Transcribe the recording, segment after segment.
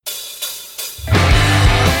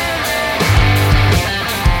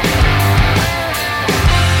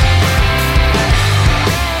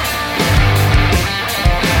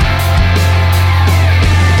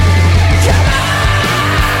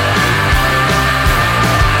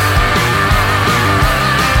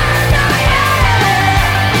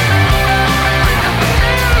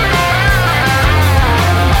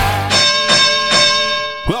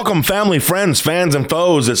Welcome, family, friends, fans, and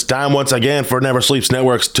foes. It's time once again for Never Sleeps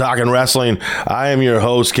Network's Talking Wrestling. I am your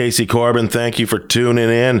host, Casey Corbin. Thank you for tuning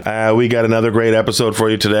in. We got another great episode for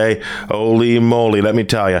you today. Holy moly, let me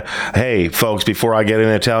tell you. Hey, folks, before I get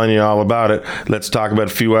into telling you all about it, let's talk about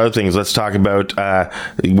a few other things. Let's talk about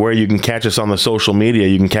where you can catch us on the social media.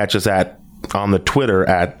 You can catch us on the Twitter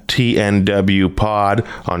at TNW Pod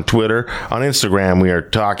on Twitter. On Instagram, we are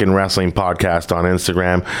Talking Wrestling Podcast on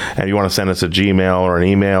Instagram. And if you want to send us a Gmail or an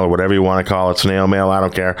email or whatever you want to call it, snail mail, I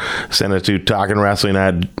don't care. Send it to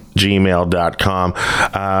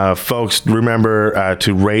talkingwrestling@gmail.com. Folks, remember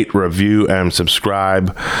to rate, review, and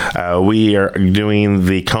subscribe. We are doing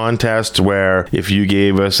the contest where if you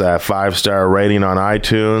gave us a 5-star rating on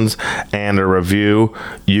iTunes and a review,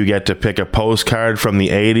 you get to pick a postcard from the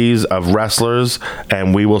 80s of wrestlers,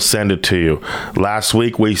 and we will send it to you. Last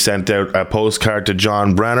week, we sent out a postcard to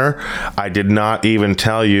John Brenner. I did not even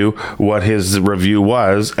tell you what his review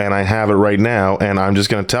was, and I have it right now, and I'm just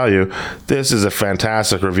going to tell you, this is a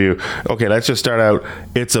fantastic review. Okay, let's just start out.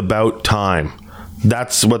 It's about time.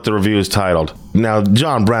 That's what the review is titled. Now,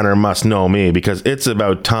 John Brenner must know me because It's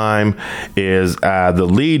About Time is the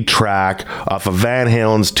lead track off of Van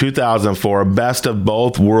Halen's 2004 Best of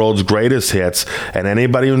Both Worlds Greatest Hits. And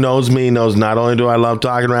anybody who knows me knows not only do I love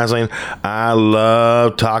talking wrestling, I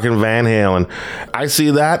love talking Van Halen. I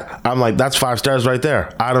see that, I'm like, that's 5 stars right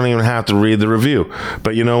there. I don't even have to read the review.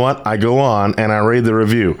 But you know what? I go on and I read the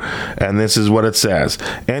review. And this is what it says.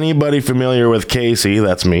 Anybody familiar with Casey,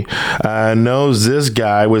 that's me, knows this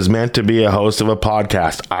guy was meant to be a host of a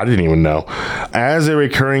podcast. I didn't even know. As a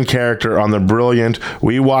recurring character on the brilliant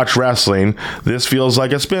We Watch Wrestling, this feels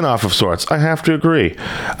like a spin-off of sorts. I have to agree.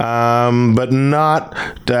 But not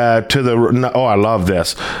I love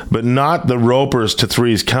this. But not the Ropers to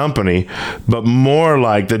Three's Company, but more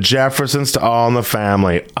like the Jeffersons to All in the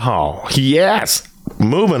Family. Oh, yes.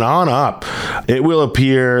 Moving on up. It will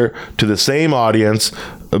appear to the same audience,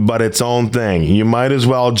 but its own thing. You might as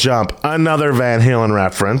well jump another Van Halen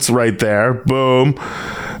reference right there, boom,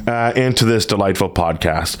 into this delightful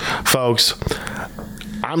podcast. Folks,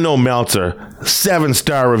 I'm no Meltzer.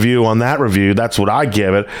 7-star review on that review. That's what I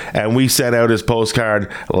give it. And we sent out his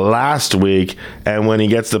postcard last week. And when he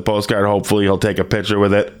gets the postcard, hopefully he'll take a picture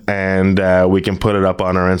with it. And we can put it up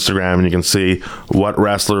on our Instagram. And you can see what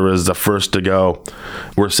wrestler is the first to go.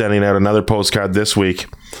 We're sending out another postcard this week.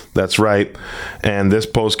 That's right. And this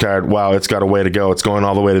postcard, wow, it's got a way to go. It's going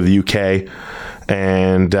all the way to the UK.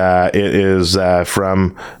 And it is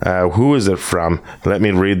from, who is it from? Let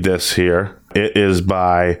me read this here. It is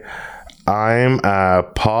by... I'm a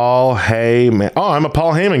Paul Heyman. Oh, I'm a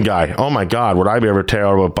Paul Heyman guy. Oh my God, would I be ever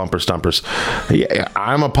terrible at bumper stumpers? Yeah,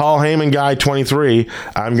 I'm a Paul Heyman guy, 23.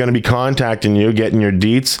 I'm going to be contacting you, getting your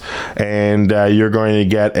deets, and you're going to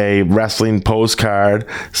get a wrestling postcard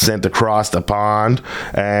sent across the pond.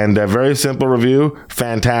 And a very simple review.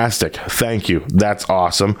 Fantastic. Thank you. That's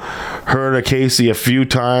awesome. Heard of Casey a few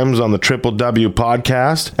times on the Triple W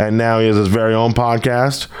podcast, and now he has his very own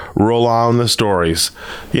podcast. Roll on the stories.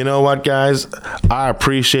 You know what, guys? I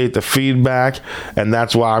appreciate the feedback, and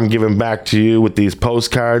that's why I'm giving back to you with these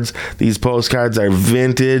postcards. These postcards are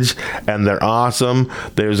vintage and they're awesome.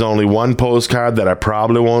 There's only one postcard that I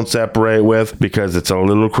probably won't separate with because it's a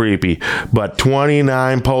little creepy, but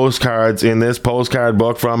 29 postcards in this postcard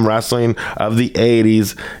book from Wrestling of the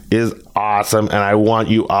 80s is awesome, and I want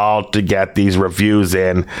you all to get these reviews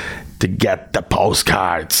in to get the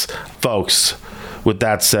postcards. Folks, with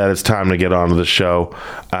that said, it's time to get on to the show.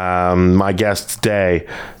 My guest today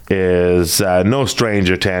is no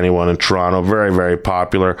stranger to anyone in Toronto. Very, very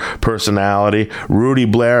popular personality. Rudy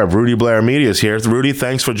Blair of Rudy Blair Media is here. Rudy,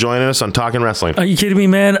 thanks for joining us on Talking Wrestling. Are you kidding me,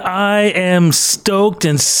 man? I am stoked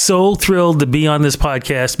and so thrilled to be on this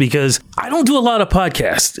podcast because I don't do a lot of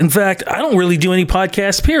podcasts. In fact, I don't really do any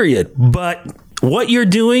podcasts, period. But what you're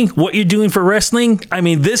doing for wrestling, I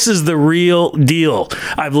mean, this is the real deal.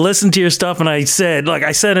 I've listened to your stuff and I sent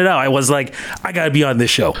it out. I was like, I got to be on this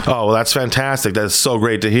show. Oh, well, that's fantastic. That's so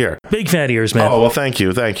great to hear. Big fan of yours, man. Oh, well, thank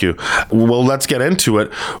you. Well, let's get into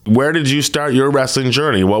it. Where did you start your wrestling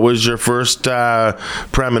journey? What was your first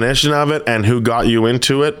premonition of it, and who got you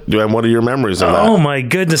into it? And what are your memories of that? Oh, my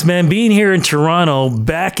goodness, man. Being here in Toronto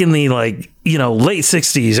back in the late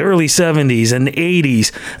 60s, early 70s, and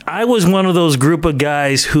 80s, I was one of those group of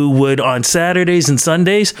guys who would, on Saturdays and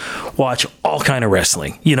Sundays, watch all kind of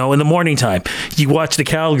wrestling. In the morning time, you watch the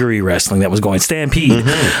Calgary wrestling that was going, Stampede.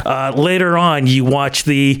 Later on, you watch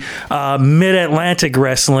the Mid-Atlantic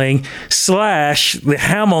wrestling / the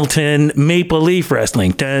Hamilton Maple Leaf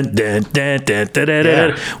wrestling. Dun, dun, dun, dun, dun, dun,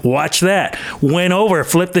 dun. Watch that. Went over,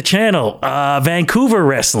 flipped the channel. Vancouver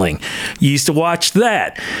wrestling. Used to watch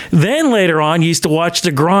that. Then later on, used to watch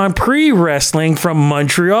the Grand Prix wrestling from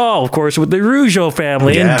Montreal, of course, with the Rougeau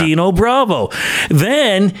family and Dino Bravo.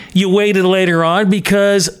 Then you waited later on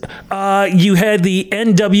because you had the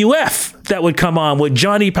NWF that would come on with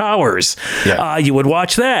Johnny Powers. You would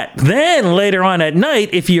watch that. Then later on at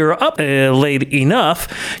night, if you're up late enough,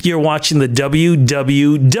 you're watching the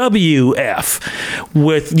WWF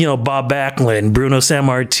with, Bob Backlund, Bruno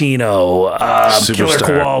Sammartino, Killer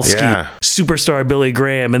Kowalski, Superstar Billy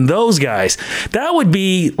Graham, and those guys. That would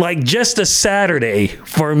be like just a Saturday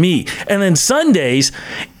for me. And then Sundays,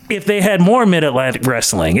 if they had more Mid-Atlantic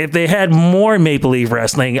wrestling, if they had more Maple Leaf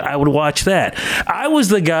wrestling, I would watch that. I was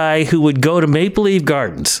the guy who would go to Maple Leaf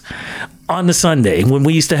Gardens on the Sunday when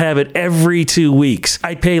we used to have it every 2 weeks.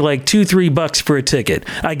 I'd pay like $2-3 for a ticket.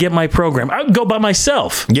 I'd get my program. I would go by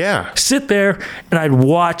myself. Sit there and I'd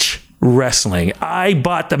watch wrestling. I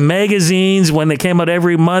bought the magazines when they came out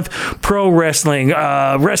every month. Pro Wrestling,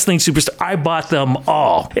 Wrestling Superstar. I bought them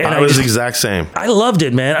all. And I was the exact same. I loved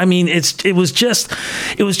it, man. I mean, it was just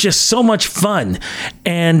so much fun.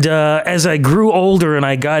 And as I grew older and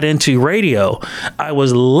I got into radio, I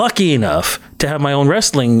was lucky enough to have my own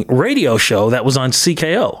wrestling radio show that was on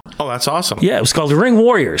CKO. Oh, that's awesome. Yeah, it was called Ring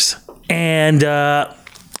Warriors. And I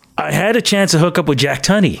had a chance to hook up with Jack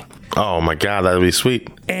Tunney. Oh my God, that'd be sweet.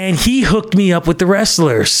 And he hooked me up with the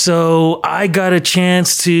wrestlers. So I got a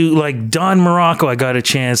chance to, like Don Morocco, I got a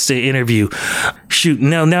chance to interview. Shoot,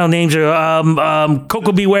 now names are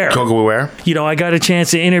Coco Beware. Coco Beware. I got a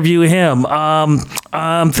chance to interview him.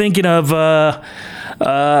 I'm thinking of...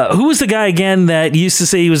 who was the guy again that used to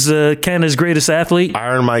say he was Canada's greatest athlete?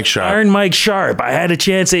 Iron Mike Sharp. Iron Mike Sharp. I had a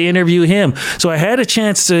chance to interview him. So I had a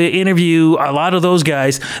chance to interview a lot of those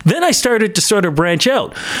guys. Then I started to sort of branch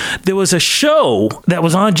out. There was a show that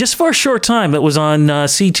was on just for a short time that was on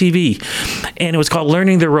CTV, and it was called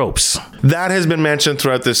Learning the Ropes. That has been mentioned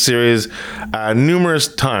throughout this series numerous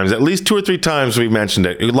times. At least 2 or 3 times we've mentioned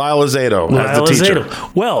it. Lyle Azedo as the teacher.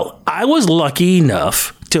 Well, I was lucky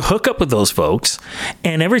enough to hook up with those folks,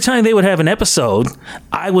 and every time they would have an episode,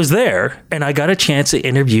 I was there, and I got a chance to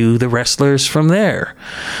interview the wrestlers from there.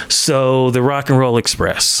 So the Rock and Roll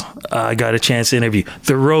Express, I got a chance to interview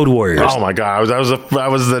the Road Warriors. Oh my God, that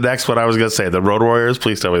was the next one I was going to say. The Road Warriors.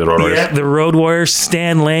 Please tell me the Road Warriors. Yeah, the Road Warriors.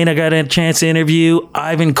 Stan Lane, I got a chance to interview.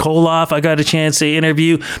 Ivan Koloff, I got a chance to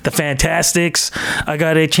interview. The Fantastics, I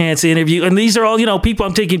got a chance to interview. And these are all people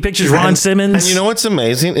I'm taking pictures. Ron Simmons. And you know what's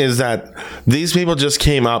amazing is that these people just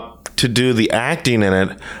came up to do the acting in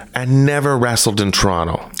it and never wrestled in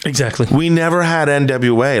Toronto. Exactly. We never had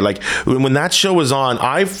NWA. Like when that show was on,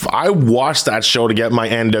 I watched that show to get my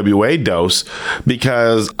NWA dose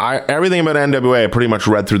because everything about NWA I pretty much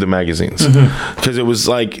read through the magazines because it was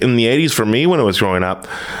like in the 80s for me when it was growing up,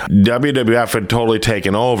 WWF had totally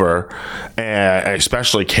taken over,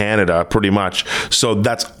 especially Canada pretty much. So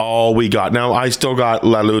that's all we got. Now I still got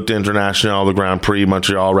La Lutte International, the Grand Prix,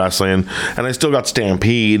 Montreal Wrestling, and I still got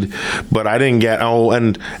Stampede, but I didn't get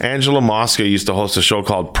and Angelo Mosca used to host a show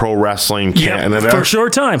called Pro Wrestling Canada. For a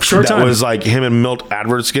short time. That was like him and Milt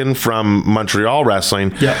Edwardskin from Montreal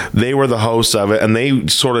Wrestling. They were the hosts of it, and they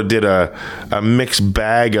sort of did a mixed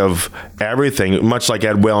bag of everything, much like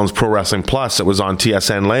Ed Whelan's Pro Wrestling Plus. It was on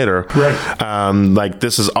TSN later. Right. Like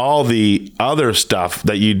this is all the other stuff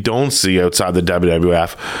that you don't see outside the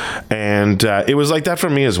WWF, and it was like that for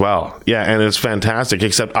me as well. Yeah, and it's fantastic.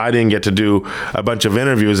 Except I didn't get to do a bunch of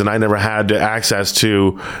interviews, and I never had access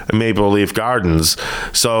to Maple Leaf Gardens.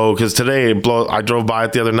 So, because today I drove by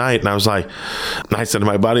it the other night, and I said to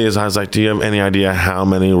my buddies, I was like, do you have any idea how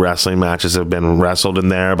many wrestling matches have been wrestled in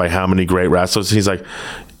there by how many great wrestlers? He's like,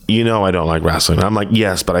 I don't like wrestling. I'm like,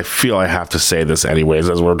 yes, but I feel I have to say this anyways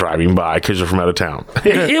as we're driving by because you're from out of town.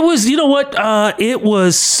 It was, it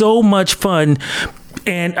was so much fun.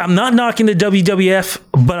 And I'm not knocking the WWF,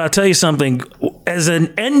 but I'll tell you something. As an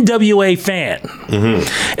NWA fan,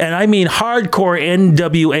 and I mean hardcore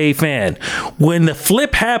NWA fan, when the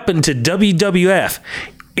flip happened to WWF,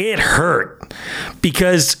 it hurt.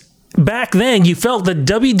 Because back then, you felt that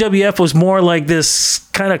WWF was more like this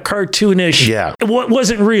kind of cartoonish. Yeah. It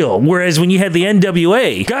wasn't real. Whereas when you had the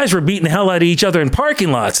NWA, guys were beating the hell out of each other in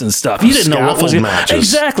parking lots and stuff. You didn't know what was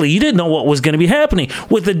exactly. You didn't know what was going to be happening.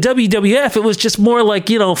 With the WWF, it was just more like,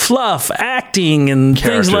 fluff, acting, and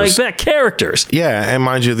things like that. Characters. Yeah, and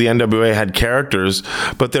mind you, the NWA had characters,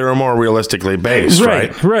 but they were more realistically based,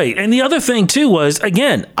 right? Right. And the other thing too was,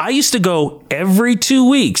 again, I used to go every 2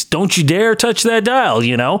 weeks. Don't you dare touch that dial.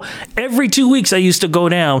 Every 2 weeks I used to go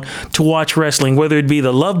down to watch wrestling, whether it be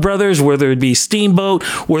the Love Brothers, whether it be Steamboat,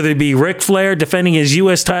 whether it be Ric Flair defending his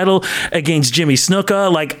U.S. title against Jimmy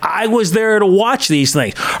Snuka. Like, I was there to watch these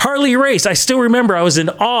things. Harley Race, I still remember I was in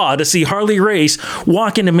awe to see Harley Race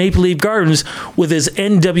walk into Maple Leaf Gardens with his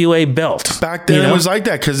NWA belt. Back then it was like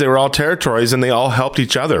that because they were all territories and they all helped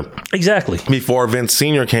each other. Exactly. Before Vince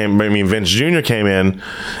Jr. came in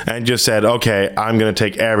and just said, okay, I'm going to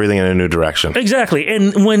take everything in a new direction. Exactly.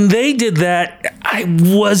 And when they did that, I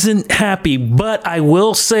wasn't happy. But I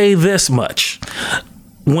will say this much.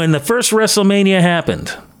 When the first WrestleMania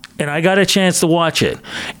happened, and I got a chance to watch it,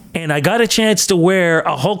 and I got a chance to wear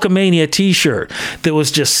a Hulkamania t-shirt, there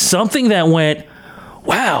was just something that went,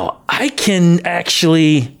 wow, I can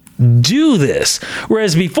actually do this.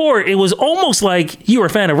 Whereas before, it was almost like you were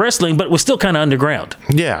a fan of wrestling, but it was still kind of underground.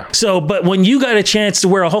 Yeah. So, but when you got a chance to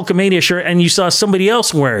wear a Hulkamania shirt and you saw somebody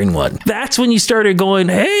else wearing one, that's when you started going,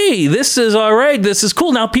 hey, this is all right. This is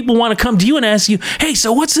cool. Now people want to come to you and ask you, hey,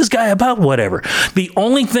 so what's this guy about? Whatever. The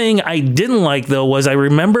only thing I didn't like, though, was I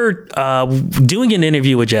remember doing an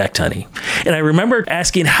interview with Jack Tunney. And I remember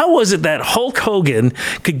asking, how was it that Hulk Hogan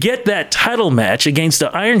could get that title match against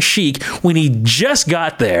the Iron Sheik when he just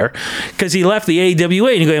got there? Because he left the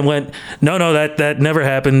AWA and he went, no, that never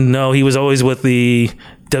happened. No, he was always with the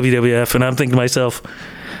WWF. And I'm thinking to myself,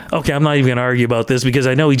 okay, I'm not even going to argue about this because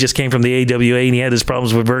I know he just came from the AWA and he had his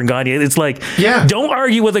problems with Verne Gagne. It's like, don't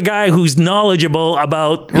argue with a guy who's knowledgeable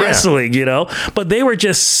about wrestling, But they were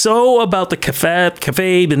just so about the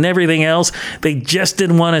kayfabe and everything else. They just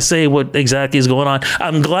didn't want to say what exactly is going on.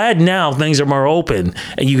 I'm glad now things are more open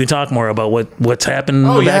and you can talk more about what's happened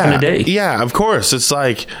back in the day. Yeah, of course. It's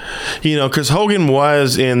like, because Hogan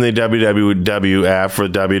was in the WWF or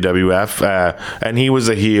WWF and he was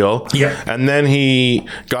a heel. Yeah. And then he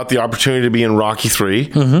got the opportunity to be in Rocky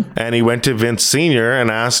 3 and he went to Vince Sr. and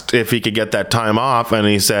asked if he could get that time off, and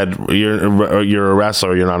he said, you're a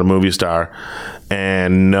wrestler, you're not a movie star.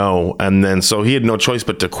 And no. And then so he had no choice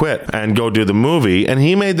but to quit and go do the movie, and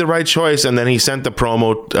he made the right choice. And then he sent the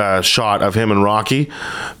promo shot of him and Rocky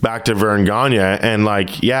back to Verne Gagne and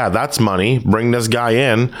that's money, bring this guy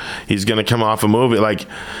in, he's gonna come off a movie.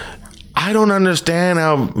 I don't understand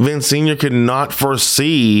how Vince Sr. could not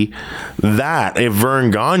foresee that if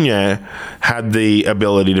Verne Gagne had the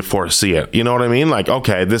ability to foresee it. You know what I mean?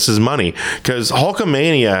 Okay, this is money. Because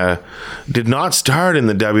Hulkamania did not start in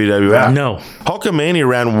the WWF. No. Hulkamania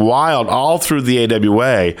ran wild all through the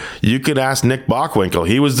AWA. You could ask Nick Bockwinkel.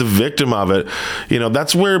 He was the victim of it.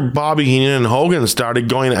 That's where Bobby Heenan and Hogan started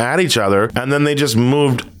going at each other. And then they just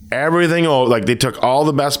moved everything over. They took all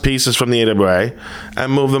the best pieces from the AWA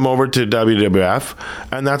and moved them over to WWF,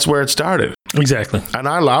 and that's where it started. Exactly. And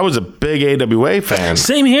I was a big AWA fan.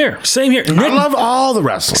 Same here. Nick, I love all the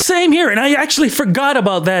wrestling. Same here. And I actually forgot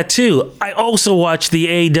about that too. I also watched the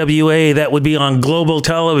AWA that would be on Global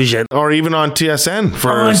Television. Or even on TSN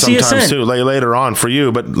for sometimes too. Later on for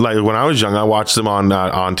you. But when I was young, I watched them on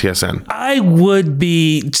TSN. I would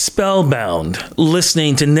be spellbound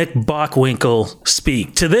listening to Nick Bockwinkel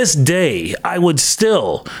speak. To this day, I would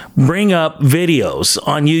still bring up videos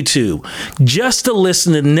on YouTube just to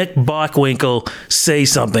listen to Nick Bockwinkel say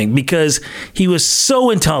something, because he was so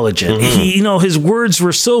intelligent. He, his words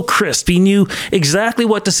were so crisp. He knew exactly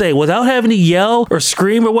what to say without having to yell or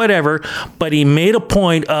scream or whatever, but he made a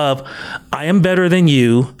point of, I am better than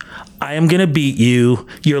you. I am going to beat you.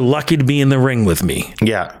 You're lucky to be in the ring with me.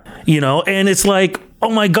 Yeah. And it's like, oh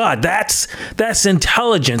my God, that's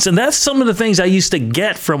intelligence. And that's some of the things I used to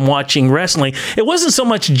get from watching wrestling. It wasn't so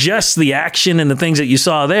much just the action and the things that you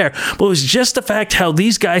saw there, but it was just the fact how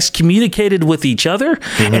these guys communicated with each other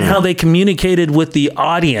and how they communicated with the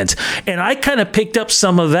audience. And I kind of picked up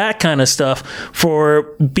some of that kind of stuff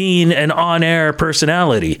for being an on-air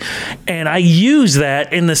personality. And I use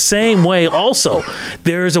that in the same way also.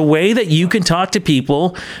 There's a way that you can talk to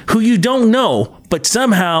people who you don't know, but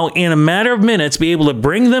somehow in a matter of minutes be able to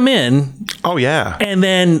bring them in. Oh, yeah. And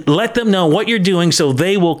then let them know what you're doing so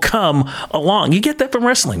they will come along. You get that from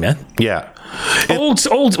wrestling, man. Yeah. Well,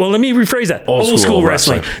 let me rephrase that. Old school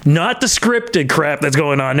wrestling. Not the scripted crap that's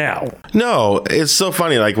going on now. No, it's so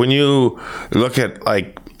funny. When you look at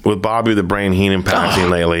with Bobby the Brain Heenan passing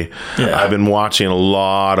lately, I've been watching a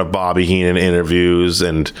lot of Bobby Heenan interviews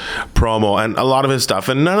and promo and a lot of his stuff,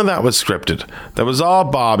 and none of that was scripted. That was all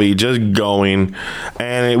Bobby just going,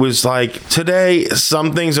 and it was like, today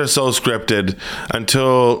some things are so scripted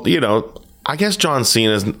until, I guess John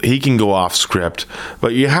Cena's, he can go off script,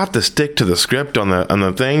 but you have to stick to the script on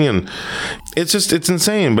the thing, and it's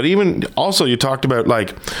insane. But even also, you talked about,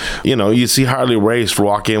 like, you see Harley Race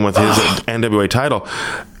walk in with his NWA title.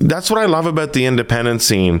 That's what I love about the independent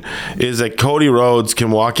scene, is that Cody Rhodes can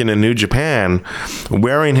walk into New Japan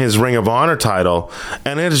wearing his Ring of Honor title,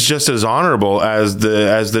 and it's just as honorable as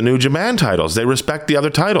the New Japan titles. They respect the other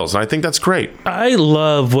titles, and I think that's great. I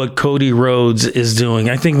love what Cody Rhodes is doing.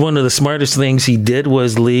 I think one of the smartest things he did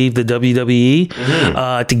was leave the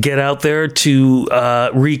WWE to get out there to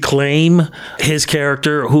reclaim his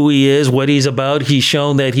character, who he is, what he's about. He's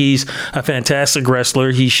shown that he's a fantastic wrestler.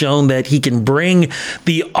 He's shown that he can bring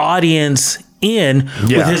the audience in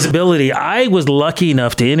with his ability. I was lucky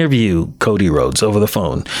enough to interview Cody Rhodes over the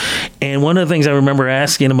phone. And one of the things I remember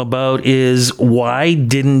asking him about is, why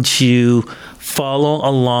didn't you follow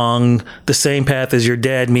along the same path as your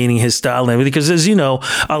dad, meaning his style and everything? Because, as you know,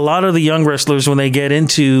 a lot of the young wrestlers, when they get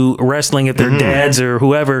into wrestling, if their dads or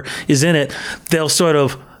whoever is in it, they'll sort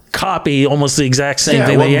of copy almost the exact same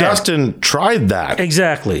thing. Well, Dustin tried that.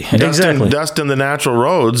 Exactly. Dustin the Natural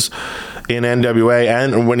Rhodes in NWA,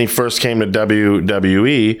 and when he first came to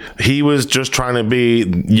WWE, he was just trying to be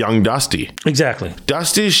young Dusty. Exactly.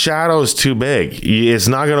 Dusty's shadow is too big. It's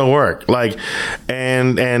not going to work. Like,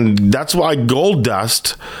 and that's why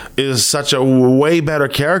Goldust is such a way better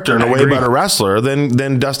character and a way better wrestler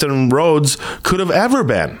than Dustin Rhodes could have ever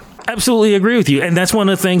been. Absolutely agree with you. And that's one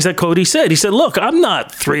of the things that Cody said. He said, look, I'm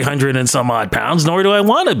not 300 and some odd pounds, nor do I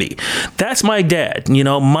want to be. That's my dad.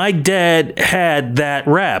 My dad had that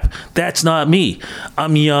rap. That's not me.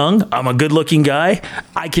 I'm young. I'm a good looking guy.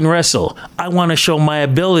 I can wrestle. I want to show my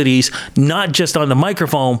abilities, not just on the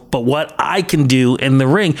microphone, but what I can do in the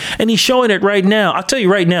ring. And he's showing it right now. I'll tell you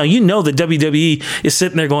right now, the WWE is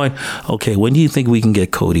sitting there going, okay, when do you think we can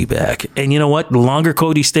get Cody back? And you know what? The longer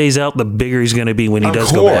Cody stays out, the bigger he's going to be when he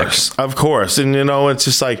does go back. Of course. And, it's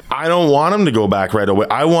just like, I don't want him to go back right away.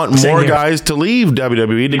 I want more guys to leave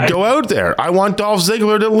WWE to go out there. I want Dolph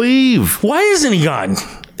Ziggler to leave. Why isn't he gone?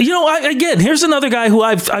 Again, here's another guy who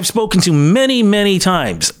I've spoken to many, many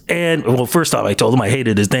times. And, well, first off, I told him I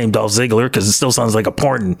hated his name, Dolph Ziggler, because it still sounds like a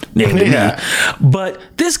porn name to me. But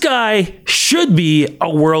this guy should be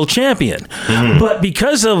a world champion. But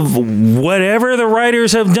because of whatever the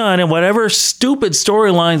writers have done and whatever stupid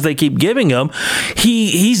storylines they keep giving him,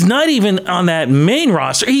 he's not even on that main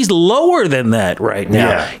roster. He's lower than that right now.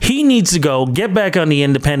 Yeah. He needs to go, get back on the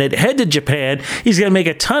independent, head to Japan. He's going to make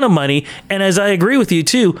a ton of money. And as I agree with you,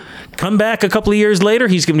 too, come back a couple of years later,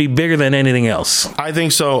 he's going to be bigger than anything else. I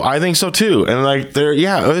think so too. And like, or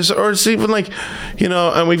it's even like,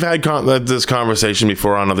 and we've had this conversation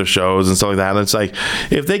before on other shows and stuff like that. And it's like,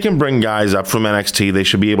 if they can bring guys up from NXT, they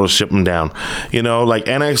should be able to ship them down. Like,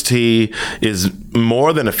 NXT is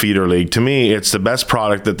more than a feeder league. To me, it's the best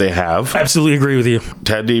product that they have. Absolutely agree with you.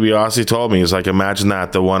 Ted DiBiase told me, he's like, imagine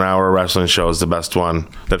that the 1 hour wrestling show is the best one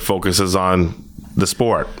that focuses on the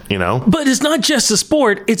sport, But it's not just the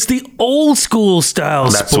sport, it's the old school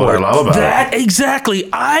style sport. That's what I love about that. Exactly.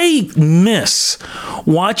 I miss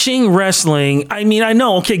watching wrestling. I mean, I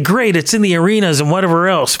know, okay, great, it's in the arenas and whatever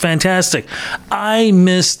else. Fantastic. I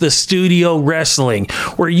miss the studio wrestling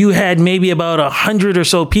where you had maybe about 100 or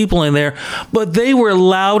so people in there, but they were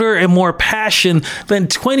louder and more passion than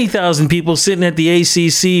 20,000 people sitting at the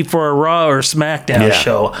ACC for a Raw or SmackDown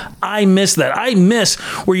show. I miss that. I miss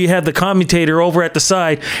where you have the commentator over at the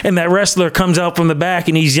side and that wrestler comes out from the back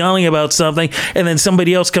and he's yelling about something, and then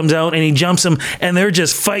somebody else comes out and he jumps him and they're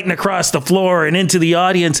just fighting across the floor and into the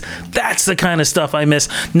audience. That's the kind of stuff I miss.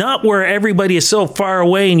 Not where everybody is so far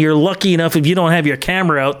away and you're lucky enough, if you don't have your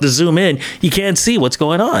camera out to zoom in, you can't see what's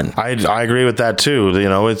going on. I agree with that too.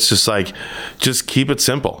 It's just like, just keep it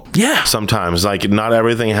simple. Yeah. Sometimes, like, not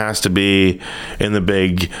everything has to be in the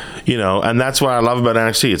big, and that's what I love about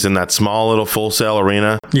NXT. It's in that small little Full Sail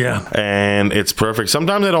arena. Yeah. And it's perfect.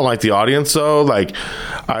 Sometimes I don't like the audience though. Like,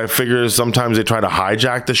 I figure sometimes they try to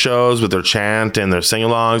hijack the shows with their chant and their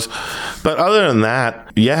sing-alongs. But other than that,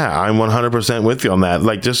 Yeah, I'm 100% with you on that.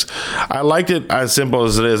 Like, just, I liked it as simple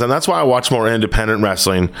as it is. And that's why I watch more independent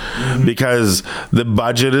wrestling, because the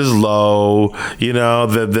budget is low. You know,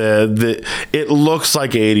 it looks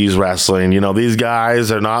like 80s wrestling. You know, these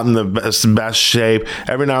guys are not in the best shape.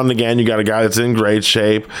 Every now and again, you got a guy that's in great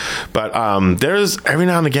shape. But there's, every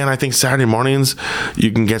now and again, I think Saturday mornings,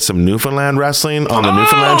 you can get some Newfoundland wrestling on the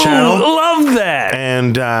Newfoundland channel. Love that.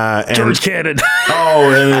 And George Cannon.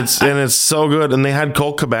 and it's so good. And they had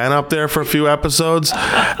Colt Cabana up there for a few episodes,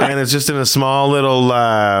 and it's just in a small little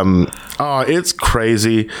it's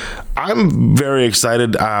crazy. I'm very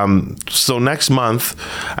excited. So next month,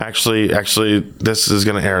 actually this is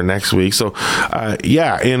going to air next week. So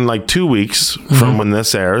in like 2 weeks from when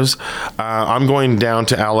this airs, I'm going down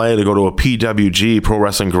to LA to go to a PWG, Pro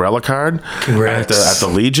Wrestling Guerrilla card at the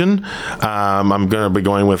Legion. I'm going to be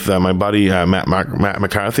going with my buddy Matt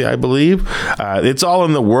McCarthy, I believe. It's all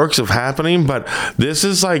in the works of happening, but this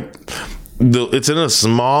is like, it's in a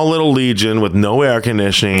small little Legion with no air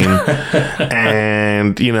conditioning,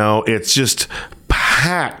 and you know, it's just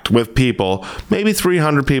packed with people, maybe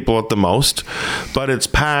 300 people at the most, but it's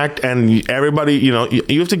packed, and everybody, you know,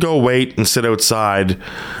 you have to go wait and sit outside.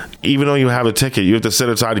 Even though you have a ticket, you have to sit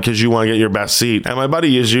outside because you want to get your best seat. And my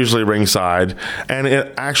buddy is usually ringside, and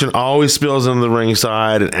action always spills into the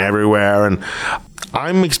ringside and everywhere. And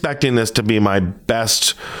I'm expecting this to be my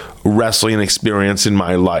best wrestling experience in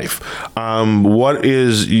my life. What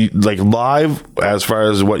is, like, live, as far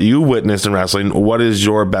as what you witnessed in wrestling, what is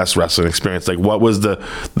your best wrestling experience? Like, what was the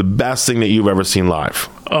best thing that you've ever seen live?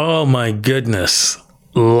 Oh my goodness.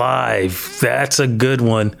 Live. That's a good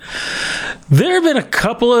one. There have been a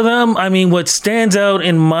couple of them. I mean, what stands out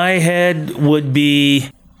in my head would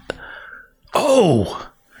be,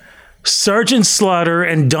 Sergeant Slaughter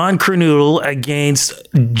and Don Kernoodle against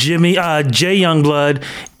Jay Youngblood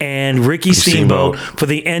and Ricky Steamboat for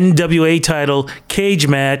the NWA title cage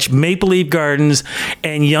match, Maple Leaf Gardens,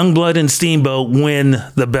 and Youngblood and Steamboat win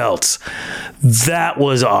the belts. That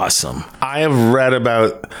was awesome. I have read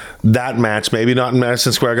about that match, maybe not in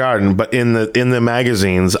Madison Square Garden, but in the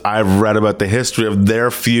magazines, I've read about the history of their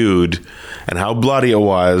feud and how bloody it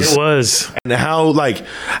was. It was. And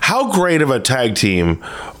how great of a tag team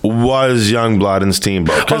was Youngblood and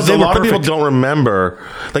Steamboat. Because a lot of people don't remember,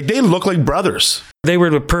 like, they look like brothers. They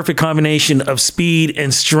were the perfect combination of speed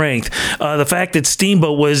and strength. The fact that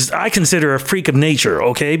Steamboat was, I consider, a freak of nature,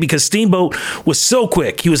 okay? Because Steamboat was so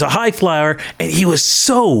quick. He was a high flyer, and he was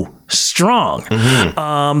so strong.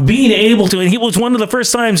 Being able to, and he was one of the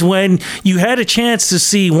first times when you had a chance to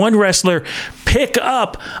see one wrestler pick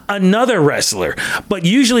up another wrestler. But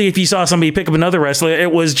usually if you saw somebody pick up another wrestler,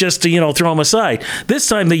 it was just to, you know, throw him aside. This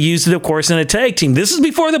time they used it, of course, in a tag team. This is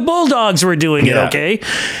before the Bulldogs were doing it, okay?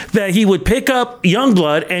 That he would pick up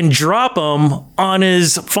Youngblood and drop him on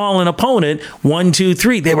his fallen opponent. 1, 2,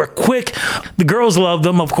 3. They were quick. The girls loved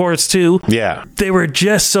them, of course, too. Yeah. They were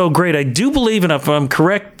just so great. I do believe, and if I'm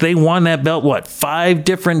correct, they won that belt, 5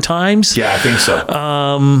 different times? Yeah, I think so.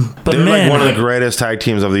 But they're man, like one of the greatest tag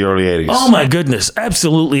teams of the early 80s. Oh my goodness,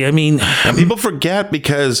 absolutely. I mean, and people forget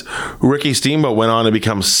because Ricky Steamboat went on to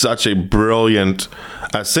become such a brilliant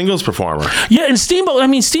singles performer. Yeah, and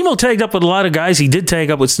Steamboat tagged up with a lot of guys. He did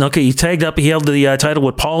tag up with Snuka. He held the title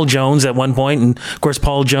with Paul Jones at one point, and of course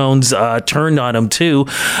Paul Jones turned on him too.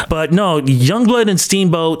 But no, Youngblood and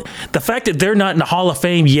Steamboat, the fact that they're not in the Hall of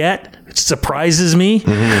Fame yet surprises me.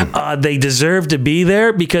 They deserve to be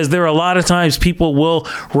there, because there are a lot of times people will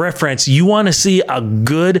reference, you want to see a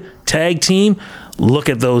good tag team? Look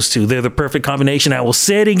at those two. They're the perfect combination. I will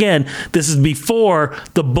say it again. This is before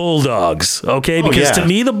the Bulldogs, okay? Because to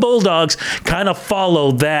me, the Bulldogs kind of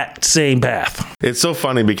follow that same path. It's so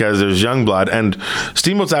funny because there's Youngblood, and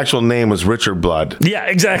Steamboat's actual name was Richard Blood. Yeah,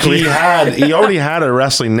 exactly. He already had a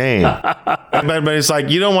wrestling name. But it's like,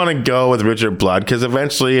 you don't want to go with Richard Blood, because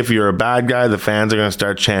eventually, if you're a bad guy, the fans are going to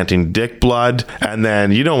start chanting Dick Blood, and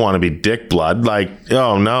then you don't want to be Dick Blood. Like,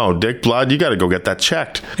 oh no, Dick Blood, you got to go get that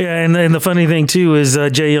checked. Yeah, and the funny thing too is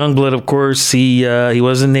Jay Youngblood, of course, he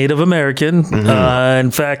was a Native American.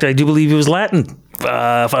 In fact, I do believe he was Latin.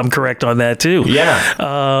 If I'm correct on that too.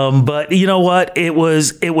 Yeah. But you know what? It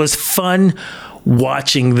was fun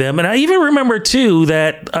watching them. And I even remember too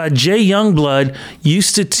that Jay Youngblood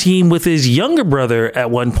used to team with his younger brother at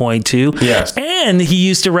one point too. Yes. And he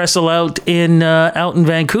used to wrestle out in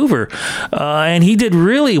Vancouver. And he did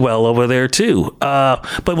really well over there too.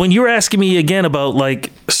 But when you were asking me again about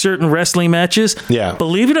like certain wrestling matches,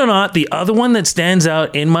 believe it or not, the other one that stands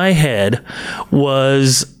out in my head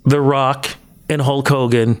was The Rock and Hulk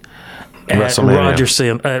Hogan at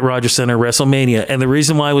WrestleMania. at Rogers Center WrestleMania. And the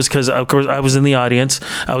reason why was because, of course, I was in the audience.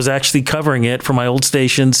 I was actually covering it for my old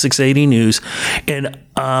station, 680 News. And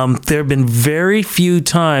there have been very few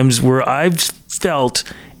times where I've felt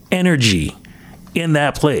energy in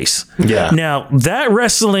that place. Yeah. Now, that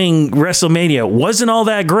WrestleMania wasn't all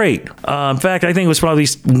that great. In fact, I think it was probably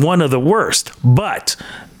one of the worst. But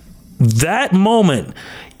that moment,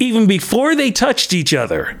 even before they touched each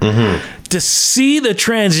other, to see the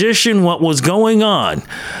transition, what was going on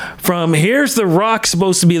from here's The Rock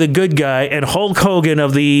supposed to be the good guy and Hulk Hogan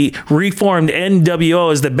of the reformed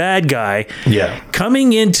NWO as the bad guy,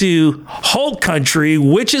 coming into Hulk country,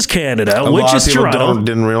 which is Canada, which is Toronto.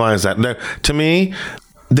 Didn't realize that. To me,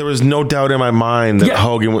 there was no doubt in my mind that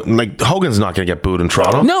Hogan's not going to get booed in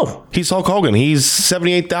Toronto. No. He's Hulk Hogan. He's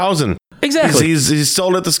 78,000. Exactly. He's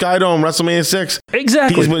sold at the Sky Dome, WrestleMania 6.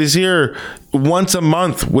 Exactly. He's here once a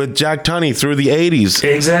month with Jack Tunney through the 80s.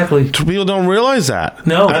 Exactly. People don't realize that.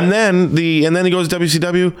 No. And then he goes to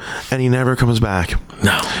WCW and he never comes back.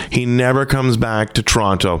 No. He never comes back to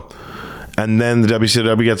Toronto. And then the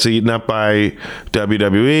WCW gets eaten up by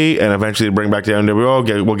WWE, and eventually they bring back the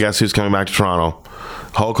NWO. Well, guess who's coming back to Toronto?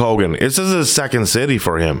 Hulk Hogan. This is a second city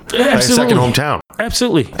for him. Absolutely. A second hometown.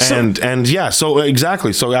 Absolutely. So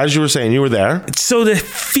exactly. So as you were saying, you were there. So to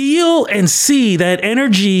feel and see that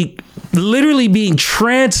energy literally being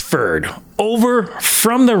transferred over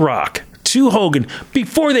from The Rock to Hogan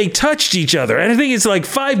before they touched each other, and I think it's like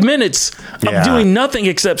 5 minutes of doing nothing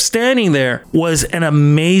except standing there, was an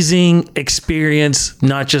amazing experience,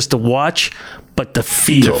 not just to watch, but to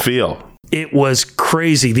feel. It was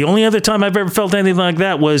crazy. The only other time I've ever felt anything like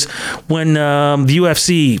that was when the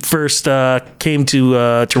UFC first came to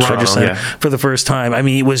Rogers Center for the first time. I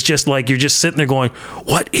mean, it was just like you're just sitting there going,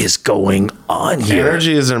 what is going on here?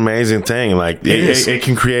 Energy is an amazing thing. Like it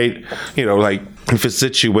can create, like if a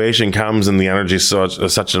situation comes and the energy is so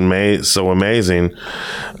amazing,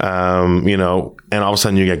 and all of a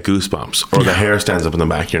sudden you get goosebumps or the hair stands up in the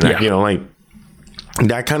back of your neck, like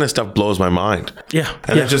that kind of stuff blows my mind. Yeah.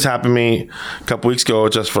 And it just happened to me a couple weeks ago,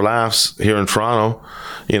 just for laughs, here in Toronto.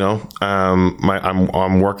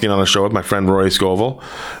 I'm working on a show with my friend Roy Scovel,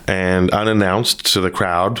 and unannounced to the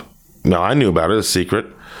crowd, now I knew about it, a secret,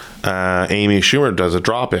 Amy Schumer does a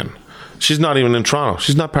drop-in. She's not even in Toronto.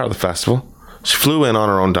 She's not part of the festival. She flew in on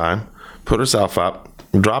her own dime, put herself up,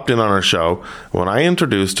 dropped in on our show. When I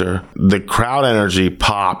introduced her, the crowd energy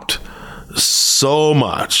popped so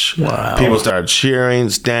much. Wow. People started cheering,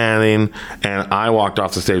 standing, and I walked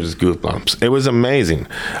off the stage with goosebumps. It was amazing.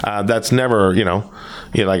 That's never,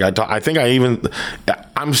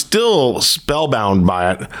 I'm still spellbound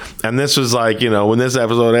by it. And this was like, when this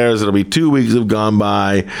episode airs, it'll be 2 weeks have gone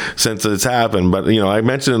by since it's happened. But, I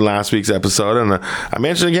mentioned in last week's episode, and I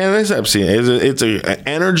mentioned again in this episode, it's a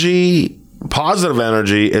energy. Positive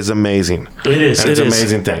energy is amazing. It is. And it's an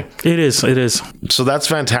amazing thing. It is. So that's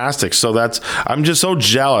fantastic. I'm just so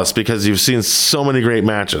jealous because you've seen so many great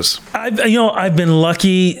matches. I've been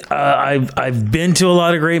lucky. I've been to a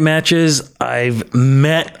lot of great matches. I've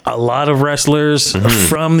met a lot of wrestlers,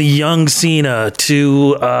 from the young Cena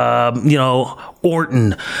to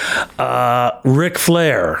Orton, Ric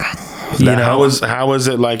Flair. How was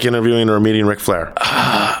it like interviewing or meeting Ric Flair?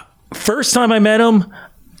 First time I met him,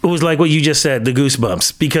 it was like what you just said, the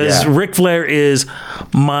goosebumps, because Ric Flair is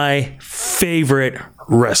my favorite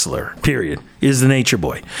wrestler, period, is the Nature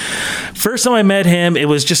Boy. First time I met him, it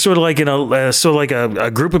was just sort of like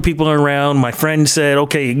a group of people around. My friend said,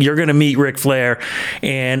 okay, you're going to meet Ric Flair.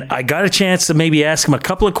 And I got a chance to maybe ask him a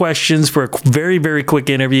couple of questions for a very, very quick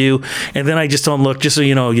interview. And then I just told him, look, just so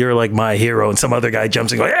you know, you're like my hero. And some other guy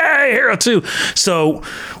jumps and goes, hey, hero too. So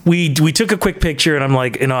we took a quick picture, and I'm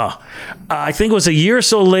like in awe. I think it was a year or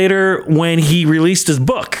so later when he released his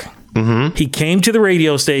book. He came to the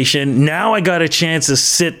radio station. Now I got a chance to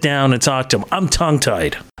sit down and talk to him. I'm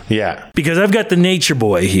tongue-tied. Yeah. Because I've got the Nature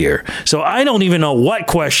Boy here. So I don't even know what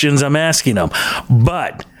questions I'm asking him.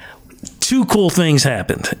 But 2 cool things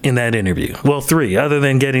happened in that interview. Well, 3, other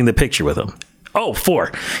than getting the picture with him. Oh,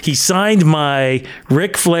 4. He signed my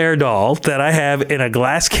Ric Flair doll that I have in a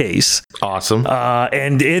glass case. Awesome.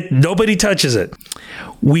 And nobody touches it.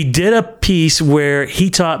 We did a piece where he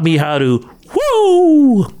taught me how to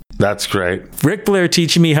woo. That's great. Ric Flair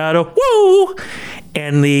teaching me how to woo.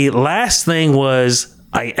 And the last thing was,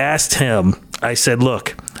 I asked him, I said,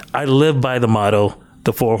 look, I live by the motto,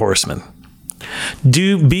 the 4 horsemen.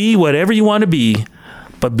 Be whatever you want to be,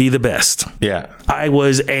 but be the best. Yeah. I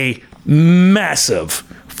was a massive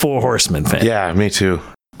 4 horsemen fan. Yeah, me too.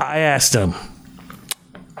 I asked him,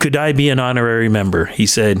 could I be an honorary member? He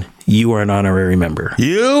said, you are an honorary member.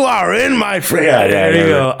 You are in my friend. There you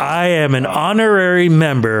go. I am an honorary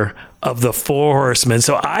member of the Four Horsemen.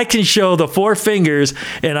 So I can show the four fingers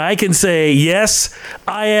and I can say, yes,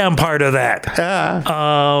 I am part of that.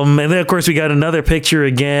 And then, of course, we got another picture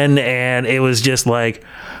again, and it was just like,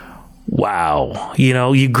 wow. You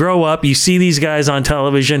know, you grow up, you see these guys on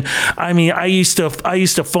television. I mean, I used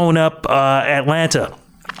to phone up Atlanta,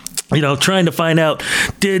 you know, trying to find out,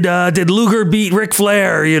 did Luger beat Ric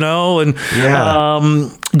Flair, you know? And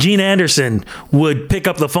Gene Anderson would pick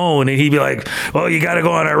up the phone and he'd be like, well, you got to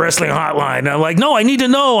go on our wrestling hotline. And I'm like, no, I need to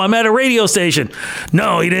know. I'm at a radio station.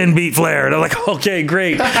 No, he didn't beat Flair. And I'm like, okay,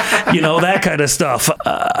 great. You know, that kind of stuff.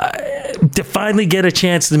 To finally get a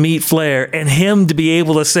chance to meet Flair and him to be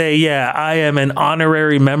able to say, yeah, I am an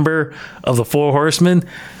honorary member of the Four Horsemen,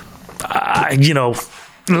 you know,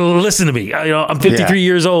 listen to me. I'm 53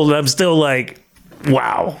 years old and I'm still like,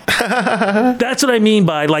 wow. That's what I mean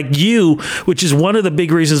by, like, you, which is one of the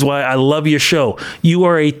big reasons why I love your show. You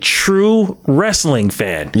are a true wrestling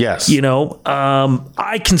fan. Yes. You know,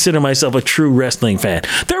 I consider myself a true wrestling fan.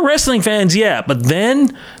 They're wrestling fans, yeah, but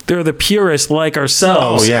then they're the purists like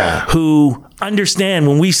ourselves who understand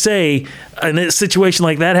when we say in a situation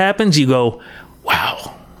like that happens, you go,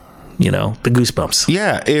 wow. You know, the goosebumps.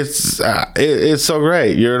 Yeah, it's so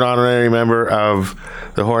great. You're an honorary member of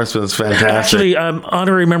the Horsemen. It's fantastic. Actually, I'm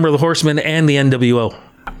honorary member of the Horsemen and the NWO.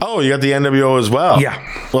 Oh, you got the NWO as well? Yeah.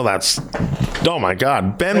 Well, oh my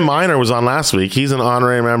God. Ben Miner was on last week. He's an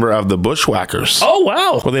honorary member of the Bushwhackers. Oh,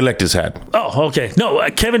 wow. Well, they licked his head. Oh, okay. No,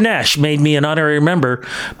 Kevin Nash made me an honorary member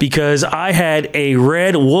because I had a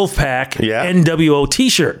red Wolfpack NWO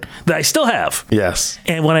t-shirt that I still have. Yes.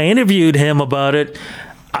 And when I interviewed him about it,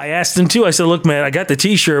 I asked him too. I said, look, man, I got the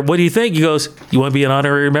t-shirt. What do you think? He goes, you want to be an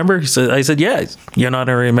honorary member? I said, yeah, you're an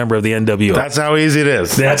honorary member of the NWO. That's how easy it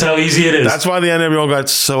is. That's how easy it is. That's why the NWO got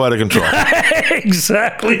so out of control.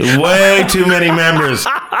 Exactly. Way too many members.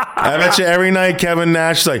 I bet you every night Kevin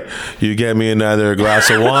Nash is like, you get me another glass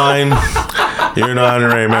of wine, you're an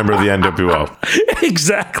honorary member of the NWO.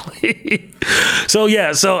 Exactly.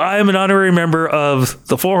 So I am an honorary member of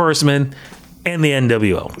the Four Horsemen and the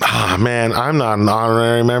NWO. Ah, man, I'm not an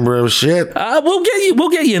honorary member of shit. We'll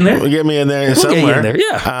get you in there. We'll get me in there somewhere. Get you in there,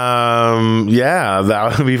 yeah. Yeah,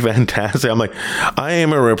 that would be fantastic. I'm like, I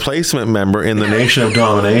am a replacement member in the Nation of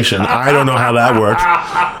Domination. I don't know how that works.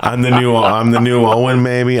 I'm the new Owen,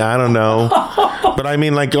 maybe. I don't know. But I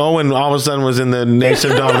mean, like, Owen all of a sudden was in the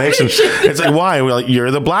Nation of Domination. It's like, why? Well,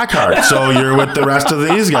 you're the Blackheart, so you're with the rest of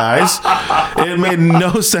these guys. It made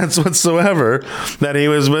no sense whatsoever that he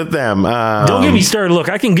was with them. Don't get me started. Look,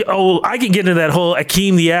 I can get into that whole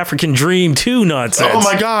Akeem the African Dream 2 nonsense. Oh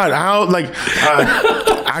my God! How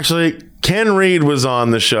actually. Ken Reed was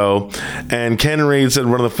on the show, and Ken Reed said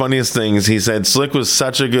one of the funniest things. He said Slick was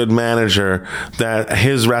such a good manager that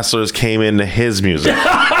his wrestlers came into his music.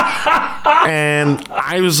 And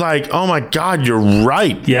I was like, oh my God, you're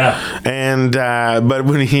right. Yeah. And but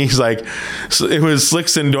when he's like, so it was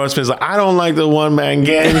Slick's endorsement. He's like, I don't like the one man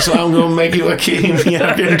gang, so I'm gonna make you a King the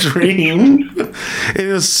African Dream. It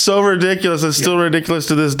is so ridiculous. It's still ridiculous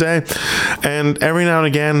to this day. And every now and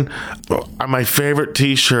again, my favorite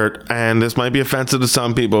T-shirt, and this might be offensive to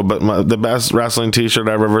some people, but the best wrestling T-shirt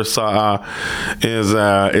I ever saw is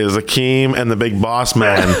Akeem and the Big Boss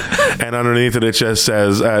Man, and underneath it just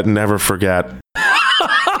says "Never forget."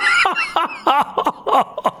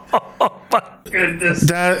 Goodness.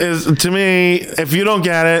 That is, to me, if you don't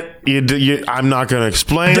get it, I'm not going to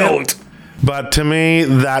explain it. But to me,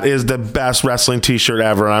 that is the best wrestling T-shirt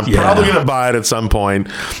ever. And I'm probably going to buy it at some point.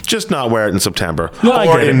 Just not wear it in September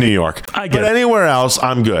or in New York. But anywhere else,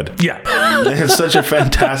 I'm good. Yeah. It's such a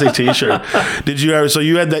fantastic T-shirt. Did you ever? So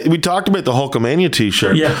you had that? We talked about the Hulkamania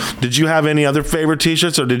T-shirt. Yeah. Did you have any other favorite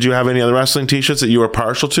T-shirts, or did you have any other wrestling T-shirts that you were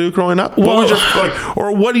partial to growing up?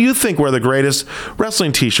 Or what do you think were the greatest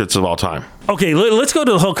wrestling T-shirts of all time? Okay, let's go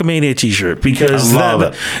to the Hulkamania T-shirt because I love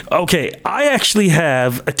it. Okay, I actually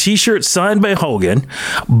have a T-shirt signed by Hogan,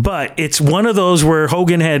 but it's one of those where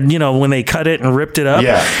Hogan had, when they cut it and ripped it up,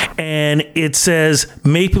 and it says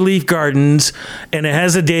Maple Leaf Gardens, and it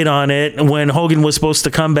has a date on it when Hogan was supposed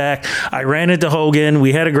to come back. I ran into Hogan.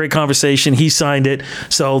 We had a great conversation. He signed it.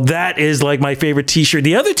 So that is like my favorite T-shirt.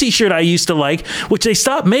 The other T-shirt I used to like, which they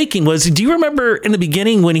stopped making, was, do you remember in the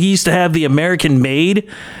beginning when he used to have the American Made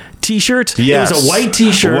T-shirt? Yes. It was a white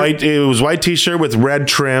T-shirt. It was white T-shirt with red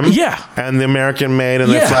trim. Yeah. And the American Made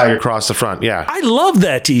and the flag across the front. Yeah. I love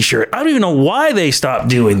that T-shirt. I don't even know why they stopped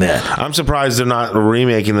doing that. I'm surprised they're not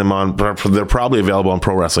remaking them they're probably available on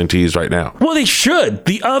Pro Wrestling Tees right now. Well, they should.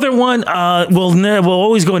 The other one will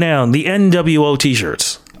always go down. The NWO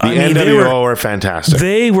T-shirts. The NWO were fantastic.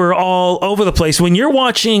 They were all over the place. When you're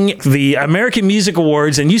watching the American Music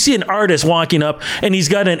Awards and you see an artist walking up and he's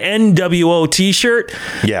got an NWO t-shirt,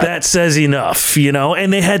 that says enough, you know?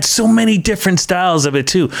 And they had so many different styles of it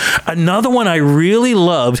too. Another one I really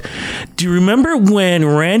loved, do you remember when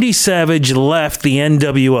Randy Savage left the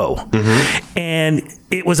NWO? Mm-hmm. And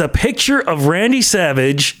it was a picture of Randy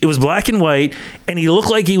Savage. It was black and white, and he looked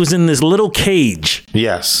like he was in this little cage.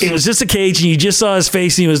 Yes. It was just a cage, and you just saw his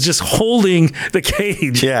face, and he was just holding the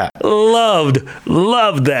cage. Yeah. Loved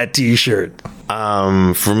that t-shirt.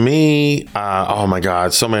 For me, oh my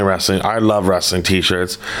God, so many wrestling. I love wrestling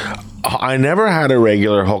t-shirts. I never had a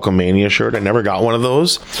regular Hulkamania shirt. I never got one of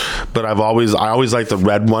those, but I always liked the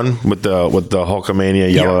red one with the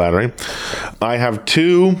Hulkamania yellow lettering. I have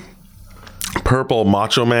two purple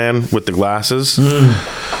Macho Man with the glasses,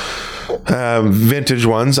 vintage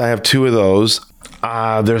ones. I have two of those.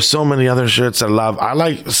 There's so many other shirts I love. I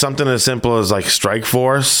like something as simple as like Strike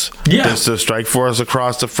Force. Yeah, just the Strike Force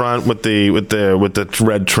across the front with the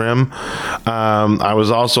red trim. I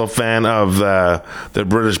was also a fan of the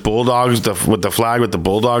British Bulldogs with the flag with the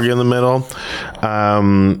bulldog in the middle.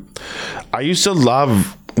 I used to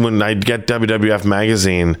love when I'd get WWF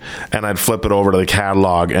magazine and I'd flip it over to the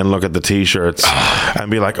catalog and look at the t-shirts and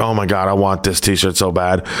be like, oh my God, I want this t-shirt so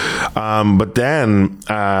bad. But then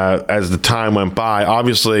as the time went by,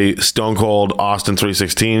 obviously Stone Cold Austin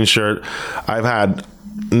 316 shirt, I've had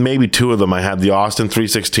maybe two of them. I had the Austin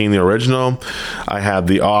 316, the original. I had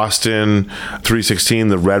the Austin 316,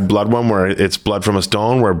 the red blood one, where it's blood from a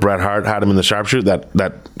stone, where Bret Hart had him in the sharpshooter,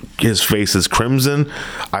 that his face is crimson.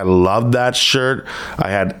 I loved that shirt. I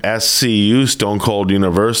had SCU, Stone Cold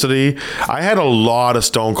University. I had a lot of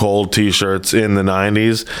Stone Cold t-shirts in the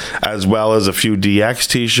 90s, as well as a few DX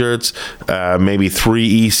t-shirts, maybe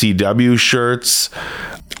 3 ECW shirts.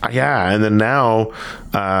 Yeah, and then now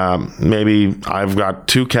maybe I've got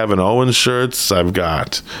 2 Kevin Owens shirts. I've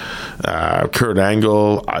got Kurt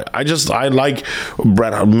Angle. I like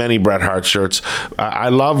many Bret Hart shirts. I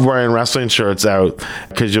love wearing wrestling shirts out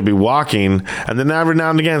because you'll be walking, and then every now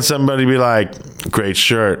and again somebody be like, "Great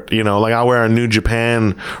shirt," you know. Like I'll wear a New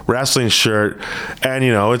Japan wrestling shirt, and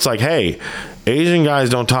you know it's like, hey. Asian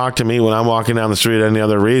guys don't talk to me when I'm walking down the street any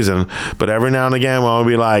other reason, but every now and again I'll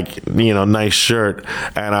be like, you know, nice shirt,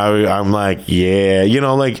 and I'm like, yeah, you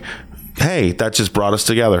know, like, hey, that just brought us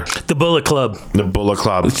together. The Bullet Club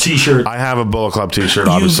t-shirt. I have a Bullet Club t-shirt,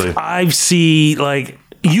 obviously. I see, like,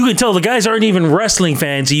 you can tell the guys aren't even wrestling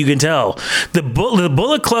fans. So you can tell the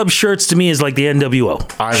Bullet Club shirts to me is like the NWO.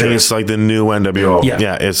 I think it's like the new NWO.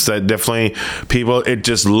 Yeah, it's definitely people. It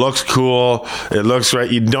just looks cool. It looks right.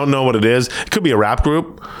 You don't know what it is. It could be a rap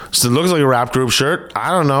group. So it looks like a rap group shirt.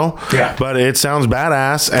 I don't know. Yeah, but it sounds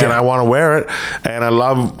badass, and I want to wear it. And I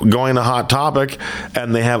love going to Hot Topic,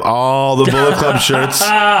 and they have all the Bullet Club shirts.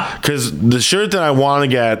 Because the shirt that I want to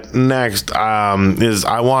get next is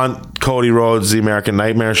I want Cody Rhodes, the American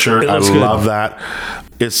Nightmare shirt. I love that.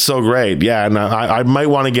 It's so great. Yeah, and I might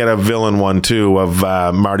want to get a villain one too of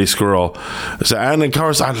Marty Scurll. So, and of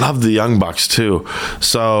course, I love the Young Bucks too.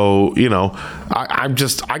 So, you know, I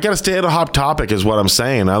got to stay at a Hot Topic is what I'm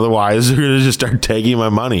saying. Otherwise, they're going to just start taking my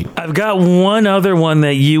money. I've got one other one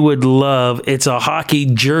that you would love. It's a hockey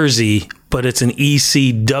jersey, but it's an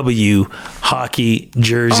ECW hockey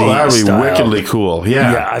jersey. Oh, that'd be wickedly cool.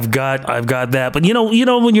 Yeah, I've got that. But you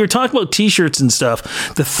know, when you're talking about t-shirts and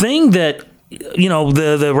stuff, the thing that you know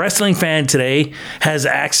the wrestling fan today has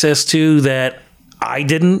access to that I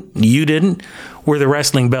didn't, you didn't, were the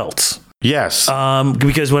wrestling belts. Yes.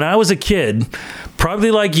 Because when I was a kid,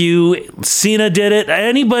 probably like you, Cena did it.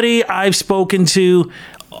 Anybody I've spoken to,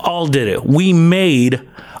 all did it. We made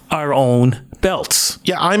our own belts.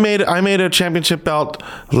 Yeah, I made a championship belt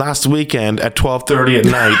last weekend at 12:30 at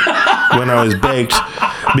night when I was baked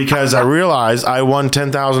because I realized I won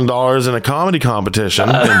 $10,000 in a comedy competition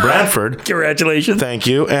in Brantford. Congratulations. Thank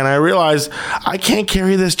you. And I realized I can't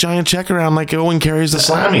carry this giant check around like Owen carries the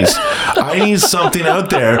Slammies. I need something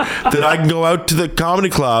out there that I can go out to the comedy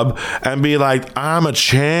club and be like, I'm a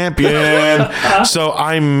champion. So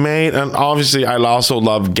I made, and obviously I also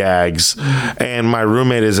love gags. And my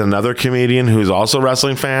roommate is another comedian who's also a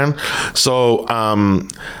wrestling fan. So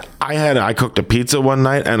I cooked a pizza one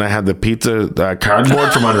night and I had the pizza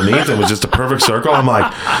cardboard from underneath. It was just a perfect circle. And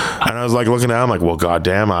I was like looking down, I'm like, well,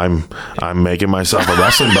 goddamn, I'm making myself a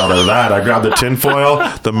wrestling belt out of that. I grabbed the tinfoil,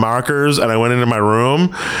 the markers, and I went into my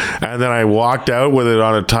room, and then I walked out with it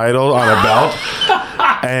on a title on a belt,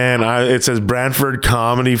 and it says Brantford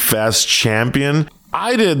Comedy Fest Champion.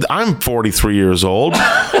 I'm 43 years old.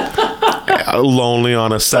 lonely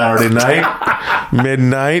on a Saturday night,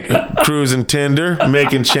 midnight, cruising Tinder,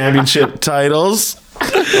 making championship titles.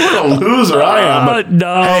 What a loser I am. But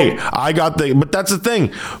no. Hey, but that's the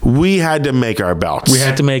thing. We had to make our belts. We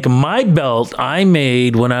had to make my belt. I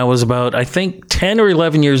made when I was about, I think, 10 or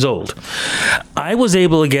 11 years old. I was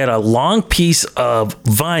able to get a long piece of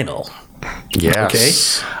vinyl.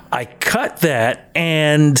 Yes. Okay. I cut that,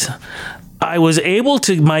 and I was able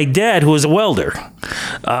to, my dad, who was a welder,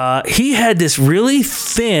 he had this really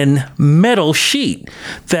thin metal sheet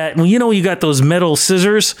that, you got those metal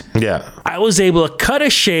scissors? Yeah. I was able to cut a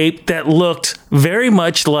shape that looked very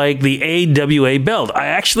much like the AWA belt. I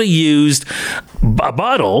actually used a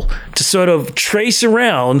bottle to sort of trace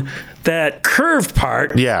around that curved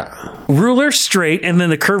part. Yeah. Ruler straight, and then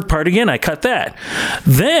the curved part again. I cut that.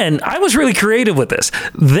 Then I was really creative with this.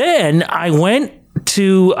 Then I went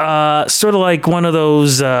to sort of like one of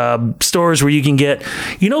those stores where you can get,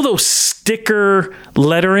 those sticker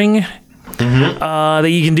lettering that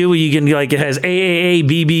you can do, where you can, like, it has AAA,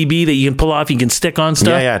 BBB that you can pull off, you can stick on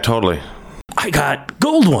stuff. Yeah, totally. I got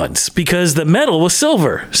gold ones because the metal was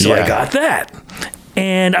silver. So I got that.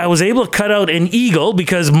 And I was able to cut out an eagle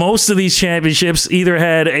because most of these championships either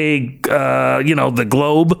had the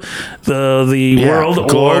globe, the world,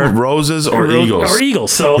 globe, or roses, or eagles. Or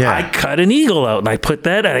eagles. So I cut an eagle out, and I put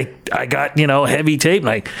that, and I got, heavy tape, and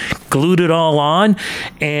I glued it all on.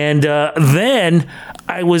 And then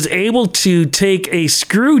I was able to take a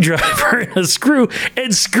screwdriver and a screw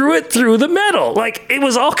and screw it through the metal. Like, it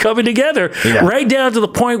was all coming together right down to the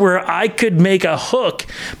point where I could make a hook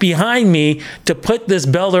behind me to put this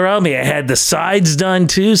belt around me. I had the sides done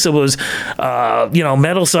too, so it was,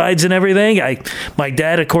 metal sides and everything. My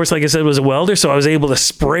dad, of course, like I said, was a welder, so I was able to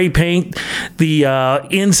spray paint the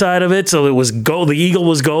inside of it, so it was gold. The eagle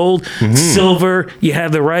was gold, silver. You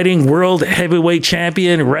have the writing, World Heavyweight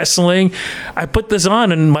Champion Wrestling. I put this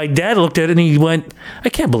on, and my dad looked at it and he went, "I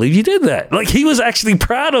can't believe you did that." Like, he was actually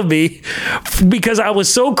proud of me because I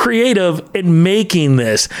was so creative in making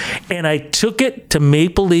this. And I took it to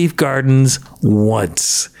Maple Leaf Gardens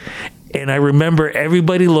once. And I remember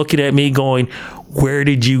everybody looking at me going, "Where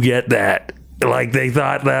did you get that?" Like, they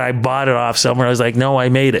thought that I bought it off somewhere. I was like, "No, I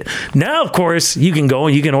made it." Now, of course, you can go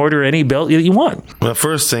and you can order any belt you want. The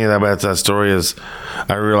first thing about that story is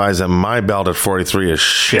I realized that my belt at 43 is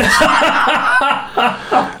shit.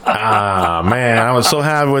 Man, I was so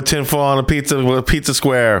happy with tinfoil on a pizza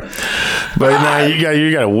square. But now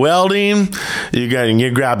you got welding,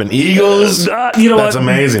 you're grabbing eagles. That's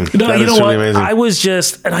amazing. No, that is truly amazing. I was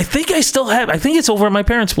just, and I think I still have, I think it's over at my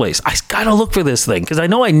parents' place. I gotta look for this thing because I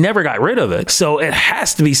know I never got rid of it. So it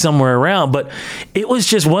has to be somewhere around. But it was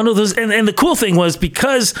just one of those, and the cool thing was,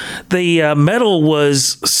 because the metal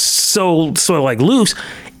was so sort of like loose,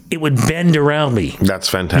 it would bend around me. That's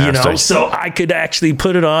fantastic. So I could actually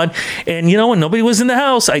put it on. And, when nobody was in the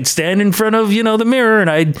house, I'd stand in front of, the mirror, and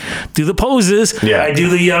I'd do the poses. Yeah. I'd do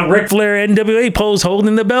the Ric Flair NWA pose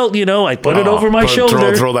holding the belt, I'd put it over my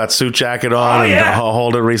shoulder. Throw that suit jacket on and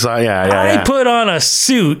hold it reside. I put on a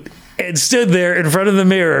suit and stood there in front of the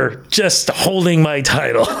mirror just holding my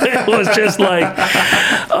title. It was just like,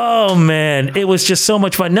 oh man, it was just so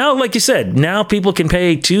much fun. Now, like you said, now people can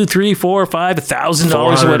pay $2,000, $3,000, $4,000,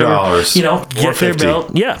 $5,000 or whatever, get their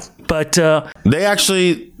belt. Yeah. But they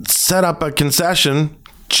actually set up a concession,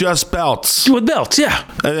 just belts. With belts, yeah.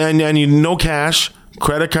 And you no cash.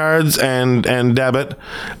 Credit cards and debit,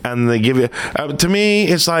 and they give you. To me,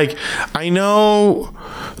 it's like, I know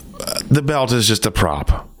the belt is just a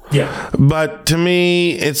prop. Yeah. But to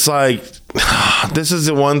me, it's like, this is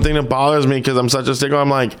the one thing that bothers me because I'm such a stickler. I'm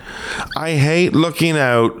like, I hate looking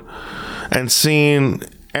out and seeing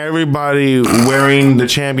everybody wearing the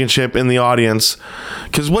championship in the audience,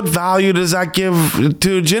 because what value does that give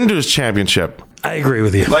to Jinder's championship? I agree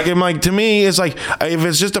with you. Like, to me, it's like, if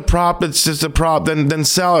it's just a prop, it's just a prop, then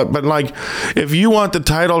sell it. But like, if you want the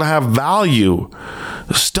title to have value,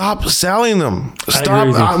 stop selling them.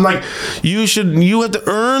 Stop. I'm like, you have to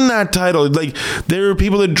earn that title. Like, there are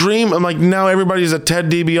people that dream. I'm like, now everybody's a Ted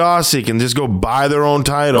DiBiase, can just go buy their own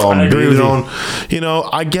title and do their own.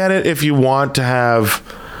 I get it if you want to have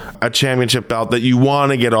a championship belt that you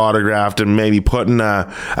want to get autographed and maybe put in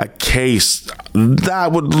a case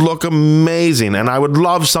that would look amazing, and I would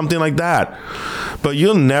love something like that. But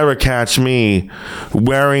you'll never catch me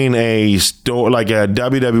wearing a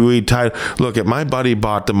WWE title. Look, if my buddy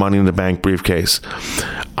bought the Money in the Bank briefcase,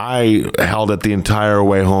 I held it the entire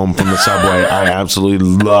way home from the subway. I absolutely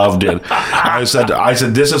loved it. I said,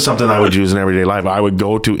 this is something I would use in everyday life. I would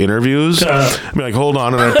go to interviews, be like, hold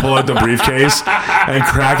on, and I'd pull out the briefcase and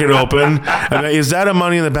crack it open. And is that a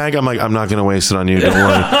Money in the Bank? I'm like, I'm not going to waste it on you. Don't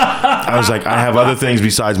worry. I was like, I have other things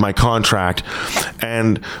besides my contract.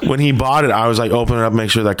 And when he bought it, I was like, open it up,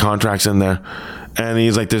 make sure that contract's in there. And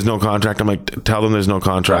he's like, there's no contract. I'm like, tell them there's no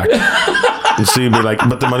contract. And so he'd be like,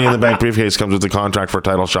 but the Money in the Bank briefcase comes with the contract for a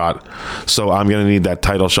title shot. So I'm going to need that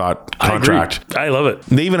title shot contract. I love it.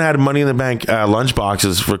 They even had Money in the Bank lunch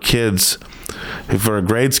boxes for kids for a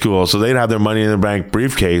grade school. So they'd have their Money in the Bank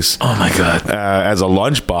briefcase. Oh my God. As a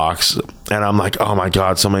lunch box. And I'm like, oh my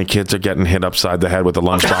God, so many kids are getting hit upside the head with the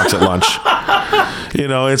lunch box at lunch. You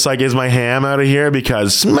know, it's like, is my ham out of here?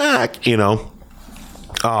 Because smack, you know.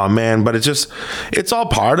 Oh man, but it's all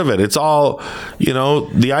part of it. It's all, you know,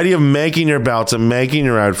 the idea of making your belts and making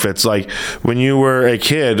your outfits. Like when you were a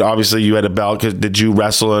kid, obviously you had a belt. Did you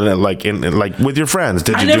wrestle in it like with your friends?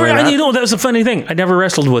 Did you do that? You know, that was a funny thing. I never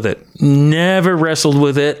wrestled with it. Never wrestled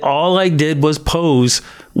with it. All I did was pose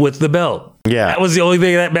with the belt. Yeah. That was the only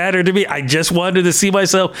thing that mattered to me. I just wanted to see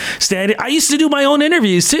myself standing. I used to do my own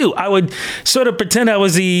interviews too. I would sort of pretend I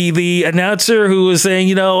was the announcer who was saying,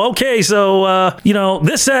 you know, okay, so, you know,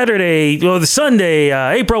 this Saturday or the Sunday,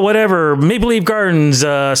 April, whatever, Maple Leaf Gardens,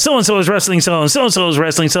 so-and-so is wrestling so-and-so is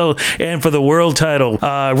wrestling so, and for the world title,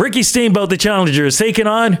 Ricky Steamboat, the challenger, is taking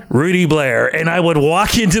on Rudy Blair. And I would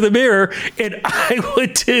walk into the mirror and I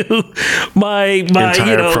would do my entire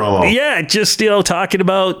you know, promo. Yeah, just, you know, talking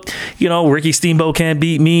about, you know, Ricky Steamboat can't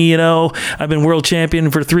beat me, you know, I've been world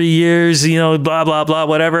champion for 3 years, you know, blah, blah, blah,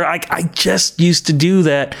 whatever. I just used to do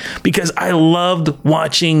that because I loved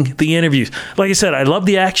watching the interviews. Like I said, I love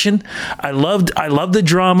the action. I loved the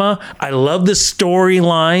drama. I loved the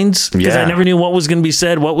storylines because I never knew what was going to be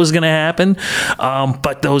said, what was going to happen.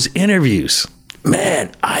 But those interviews,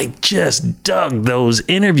 man, I just dug those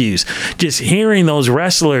interviews. Just hearing those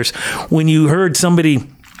wrestlers, when you heard somebody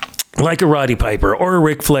like a Roddy Piper or a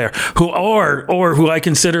Ric Flair, who I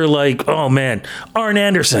consider like, oh man, Arn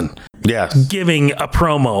Anderson, giving a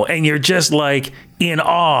promo, and you're just like in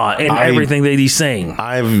awe in everything that he's saying.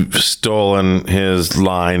 I've stolen his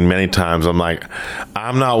line many times. I'm like,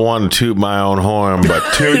 I'm not one to toot my own horn,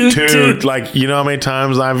 but toot. Like, you know how many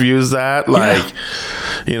times I've used that? Like,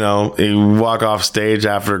 you know, you walk off stage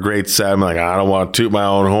after a great set, I'm like, I don't want to toot my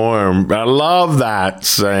own horn. I love that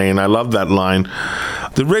saying. I love that line.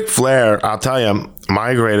 The Ric Flair, I'll tell you,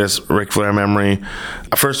 my greatest Ric Flair memory,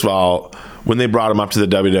 first of all, when they brought him up to the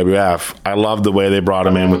WWF, I loved the way they brought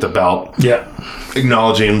him in with the belt. Yeah.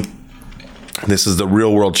 Acknowledging this is the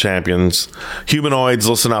real world champions. Humanoids,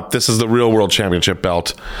 listen up. This is the real world championship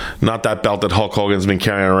belt. Not that belt that Hulk Hogan's been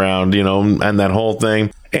carrying around, you know, and that whole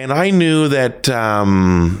thing. And I knew that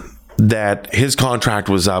that his contract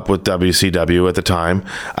was up with WCW at the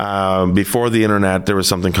time. Before the internet, there was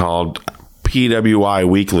something called PWI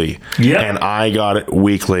Weekly. Yeah. And I got it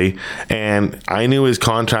weekly. And I knew his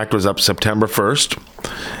contract was up September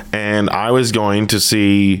 1st. And I was going to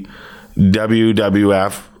see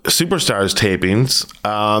WWF Superstars tapings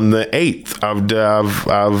on the 8th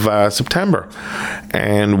of September.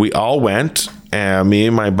 And we all went, me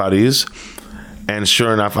and my buddies. And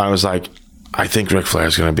sure enough, I was like, I think Ric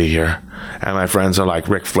Flair's going to be here. And my friends are like,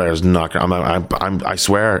 Ric Flair's not going to. I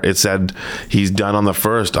swear, it said he's done on the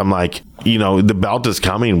 1st. I'm like, you know, the belt is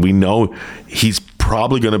coming. We know he's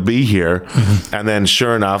probably going to be here. Mm-hmm. And then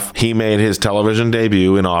sure enough, he made his television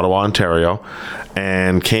debut in Ottawa, Ontario,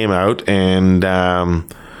 and came out, and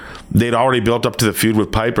they'd already built up to the feud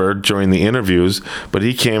with Piper during the interviews, but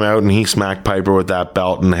he came out and he smacked Piper with that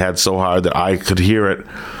belt in the head so hard that I could hear it.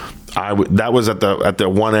 That was at the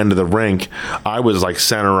one end of the rink. I was like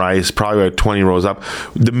center ice, probably about 20 rows up.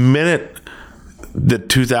 The minute the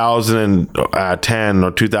 2010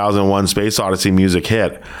 or 2001 Space Odyssey music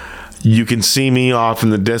hit, you can see me off in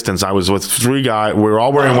the distance. I was with 3 guys. We were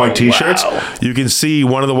all wearing white T-shirts. Wow. You can see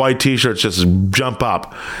one of the white T-shirts just jump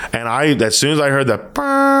up. And as soon as I heard that,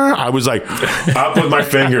 I was like up with my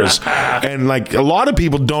fingers. And like a lot of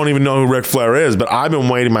people don't even know who Ric Flair is, but I've been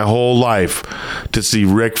waiting my whole life to see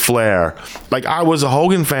Ric Flair. Like I was a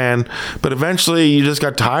Hogan fan, but eventually you just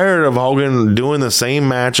got tired of Hogan doing the same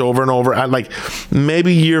match over and over. At like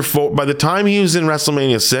maybe year 4, by the time he was in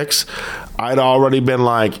WrestleMania 6, I'd already been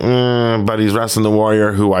like, but he's wrestling the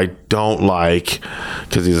Warrior, who I don't like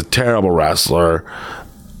because he's a terrible wrestler.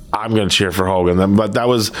 I'm going to cheer for Hogan. But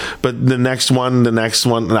the next one,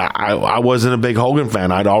 I wasn't a big Hogan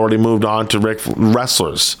fan. I'd already moved on to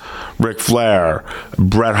wrestlers. Ric Flair,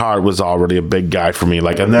 Bret Hart was already a big guy for me.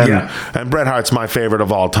 And Bret Hart's my favorite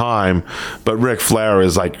of all time, but Ric Flair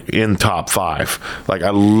is like in top 5. Like,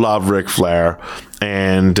 I love Ric Flair.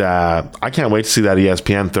 And I can't wait to see that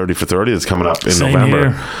ESPN 30 for 30 that's coming up in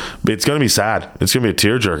November. Here. It's going to be sad. It's going to be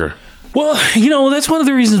a tearjerker. Well, that's one of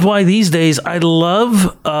the reasons why these days I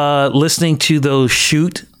love listening to those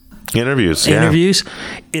shoot interviews.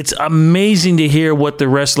 It's amazing to hear what the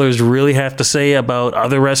wrestlers really have to say about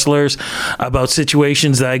other wrestlers, about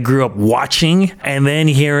situations that I grew up watching, and then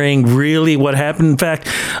hearing really what happened. In fact,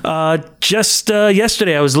 just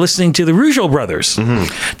yesterday I was listening to the Rougeau brothers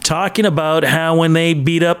talking about how when they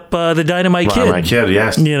beat up the Dynamite Kid,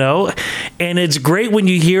 yes, and it's great when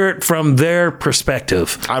you hear it from their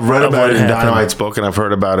perspective. I've read about it in Dynamite's book, and I've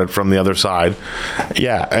heard about it from the other side.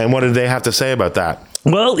 Yeah, and what did they have to say about that?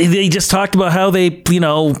 Well, they just talked about how they,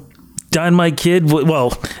 Dynamite Kid.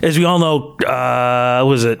 Well, as we all know,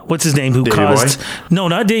 what's his name? Who Davey caused? Boy? No,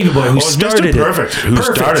 not Davey Boy. Who started Mr. Perfect, it? Who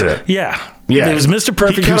started it? Yeah. Yeah, it was Mr.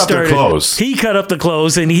 Perfect who started. He cut up the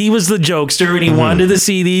clothes, and he was the jokester, and he wanted to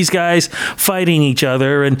see these guys fighting each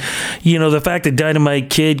other. And the fact that Dynamite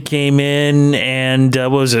Kid came in and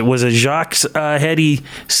was it Jacques' head he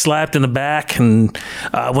slapped in the back, and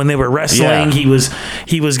when they were wrestling, he was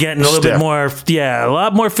getting a little bit more, a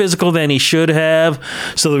lot more physical than he should have.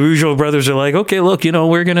 So the Rougeau brothers are like, okay, look,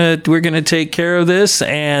 we're gonna take care of this,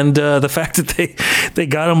 and the fact that they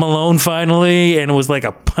got him alone finally, and it was like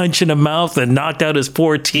a punch in the mouth and knocked out his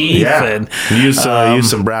 4 teeth. Yeah. And used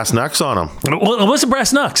some brass knucks on him. Well, it wasn't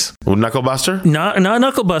brass knucks. Knuckle buster? Not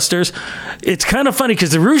knuckle busters. It's kind of funny because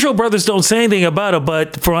the Rougeau brothers don't say anything about it,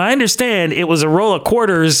 but from what I understand, it was a roll of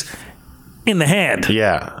quarters in the hand.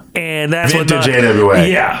 Yeah. And that's vintage AWA.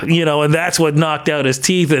 Yeah. And that's what knocked out his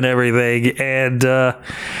teeth and everything. And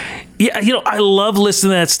I love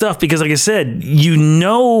listening to that stuff because, like I said,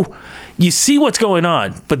 you see what's going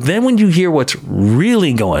on, but then when you hear what's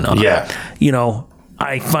really going on,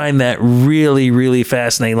 I find that really, really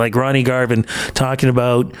fascinating. Like Ronnie Garvin talking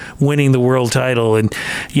about winning the world title, and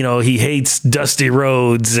he hates Dusty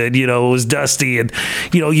Rhodes, and it was Dusty, and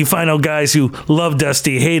you find out guys who love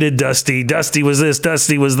Dusty, hated Dusty. Dusty was this,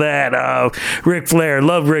 Dusty was that. Ric Flair,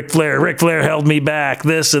 loved Ric Flair. Ric Flair held me back.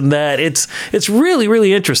 This and that. It's really,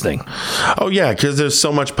 really interesting. Oh yeah, because there's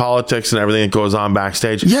so much politics and everything that goes on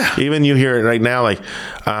backstage. Yeah, even you hear it right now. Like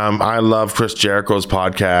I love Chris Jericho's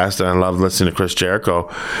podcast, and I love listening to Chris Jericho.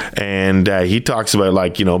 And he talks about,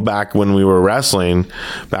 back when we were wrestling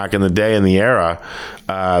back in the day, in the era,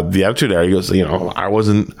 the Attitude Era, he goes, I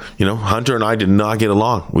wasn't, Hunter and I did not get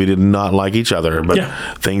along. We did not like each other, but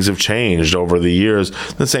things have changed over the years.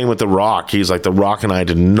 The same with The Rock. He's like, The Rock and I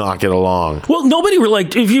did not get along. Well, nobody were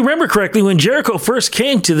like, if you remember correctly, when Jericho first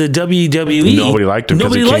came to the WWE, nobody liked him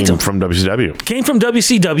because he came from WCW. Came from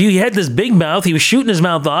WCW. He had this big mouth. He was shooting his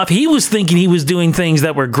mouth off. He was thinking he was doing things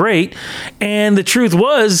that were great. And the truth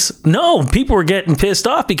was, no, people were getting pissed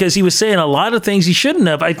off because he was saying a lot of things he shouldn't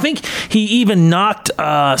have. I think he even knocked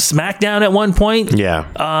SmackDown at one point.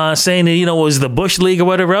 Yeah. Saying that, it was the Bush League or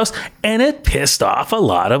whatever else. And it pissed off a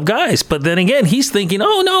lot of guys. But then again, he's thinking,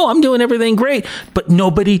 oh, no, I'm doing everything great. But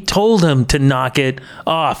nobody told him to knock it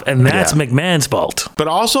off. And that's McMahon's fault. But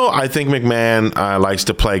also, I think McMahon likes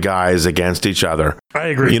to play guys against each other. I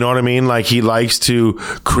agree. You know what I mean? Like, he likes to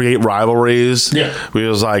create rivalries. Yeah. He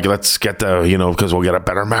was like, let's get because we'll get a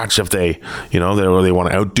better match if they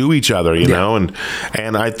want to outdo each other, know?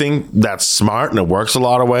 And I think that's smart and it works a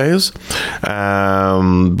lot of ways.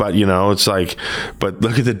 But, it's like, but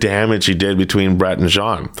look at the damage he did between Bret and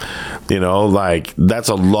Shawn. Like, that's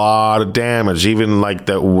a lot of damage. Even like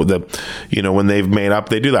the when they've made up,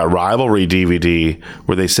 they do that rivalry DVD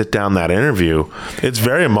where they sit down that interview. It's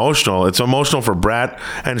very emotional. It's emotional for Bret,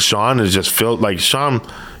 and Shawn is just filled like Shawn.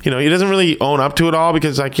 He doesn't really own up to it all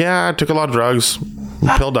because, like, I took a lot of drugs,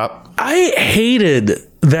 pilled up. I hated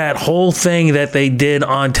that whole thing that they did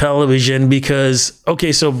on television because,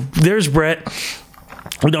 okay, so there's Bret.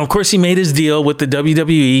 Of course, he made his deal with the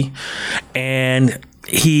WWE, and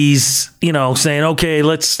he's, saying, okay,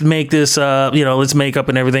 let's make this, let's make up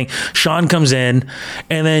and everything. Shawn comes in,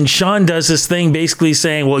 and then Shawn does this thing basically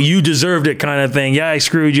saying, well, you deserved it kind of thing. Yeah, I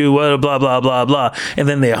screwed you, blah, blah, blah, blah, blah. And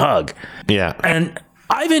then they hug. Yeah. And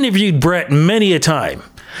I've interviewed Bret many a time.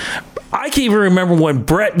 I can even remember when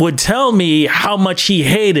Bret would tell me how much he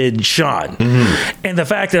hated Shawn and the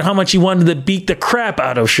fact that how much he wanted to beat the crap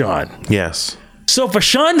out of Shawn. Yes. So for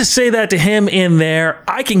Sean to say that to him in there,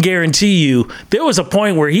 I can guarantee you there was a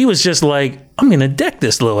point where he was just like, I'm going to deck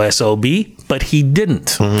this little SOB, but he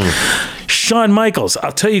didn't. Shawn Michaels,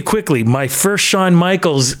 I'll tell you quickly, my first Shawn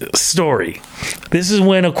Michaels story. This is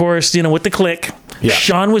when, of course, with the Click, Yeah.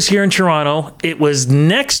 Shawn was here in Toronto. It was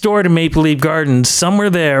next door to Maple Leaf Gardens,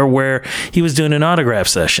 somewhere there where he was doing an autograph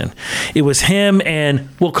session. It was him and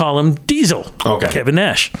we'll call him Diesel, Kevin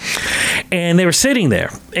Nash. And they were sitting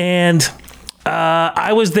there. And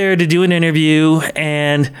I was there to do an interview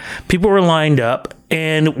and people were lined up.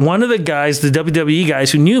 And one of the guys, the WWE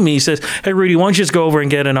guys who knew me, says, hey, Rudy, why don't you just go over and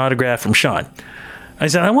get an autograph from Shawn? I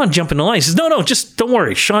said, I want to jump in the line. He says, no, just don't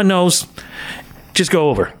worry. Shawn knows. Just go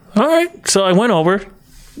over. All right. So I went over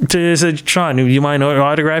to said, Shawn, do you mind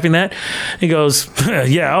autographing that? He goes,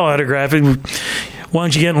 yeah, I'll autograph it. Why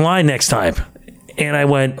don't you get in line next time? And I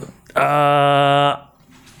went,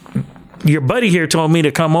 your buddy here told me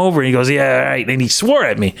to come over. And he goes, yeah, all right. And he swore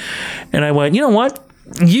at me. And I went, you know what?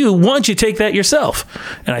 Why don't you take that yourself?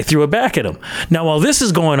 And I threw it back at him. Now, while this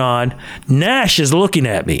is going on, Nash is looking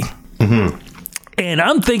at me. Mm-hmm. And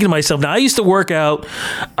I'm thinking to myself, now I used to work out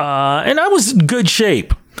and I was in good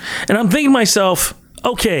shape. And I'm thinking to myself,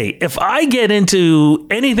 okay, if I get into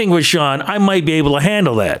anything with Shawn, I might be able to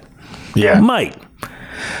handle that. Yeah. Might.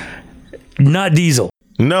 Not Diesel.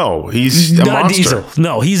 No, he's a Not monster. Diesel.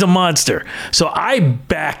 No, he's a monster. So I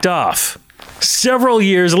backed off. Several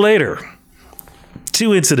years later, 2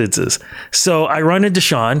 incidences. So I run into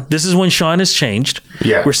Shawn. This is when Shawn has changed.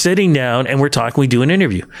 Yeah. We're sitting down and we're talking. We do an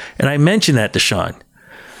interview. And I mentioned that to Shawn.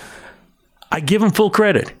 I give him full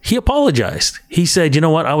credit. He apologized. He said, you know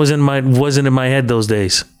what? Wasn't in my head those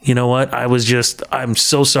days. You know what? I'm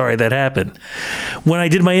so sorry that happened. When I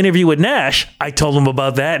did my interview with Nash, I told him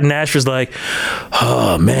about that. And Nash was like,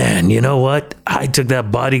 oh man, you know what? I took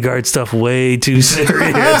that bodyguard stuff way too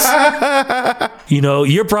serious.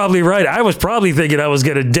 You're probably right. I was probably thinking I was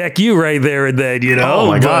going to deck you right there and then, Oh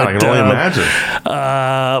my God, I can only imagine.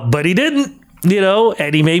 But he didn't.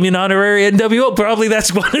 And he made me an honorary NWO. Probably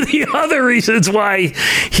that's one of the other reasons why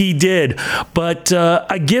he did. But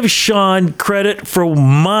I give Shawn credit for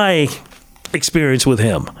my experience with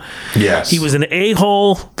him. Yes. He was an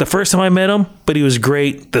a-hole the first time I met him, but he was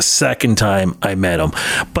great the second time I met him.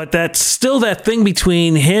 But that's still that thing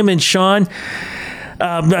between him and Shawn.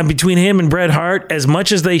 Between him and Bret Hart, as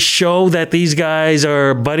much as they show that these guys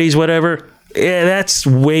are buddies, whatever, that's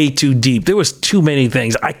way too deep. There was too many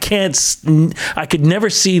things. I could never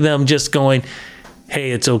see them just going,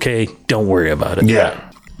 hey, it's okay, don't worry about it.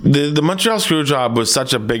 Yeah. The Montreal Screwjob was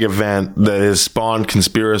such a big event that has spawned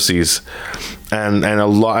conspiracies, and a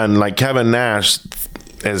lot. And like Kevin Nash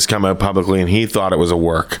has come out publicly, and he thought it was a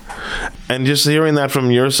work. And just hearing that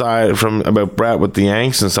from your side, about Bret with the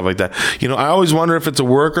angst and stuff like that, I always wonder if it's a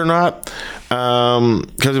work or not.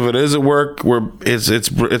 Because if it is a work,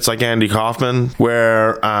 it's like Andy Kaufman,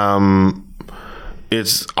 where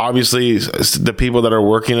it's obviously the people that are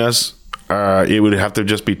working us. It would have to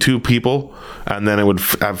just be 2 people, and then it would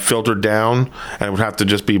have filtered down, and it would have to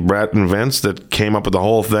just be Bret and Vince that came up with the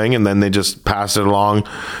whole thing, and then they just pass it along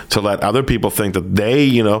to let other people think that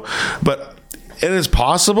they, but it is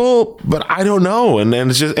possible, but I don't know, and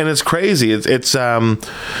it's crazy.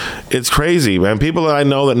 It's crazy, man. People that I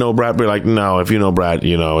know that know Bret be like, no, if you know Bret,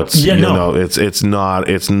 it's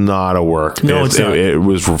not a work. No, it's not. It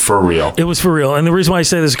was for real. It was for real, and the reason why I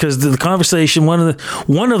say this is because the conversation, one of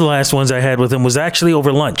the last ones I had with him was actually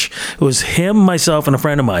over lunch. It was him, myself, and a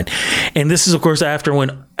friend of mine, and this is of course after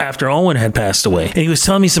Owen had passed away, and he was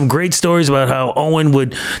telling me some great stories about how Owen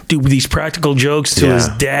would do these practical jokes to his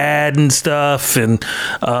dad and stuff, and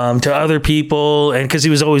to other people, and because he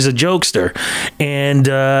was always a jokester, and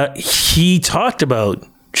he talked about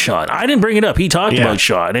Shawn. I didn't bring it up. He talked about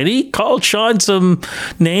Shawn, and he called Shawn some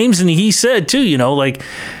names, and he said too, like,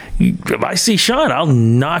 if I see Shawn, I'll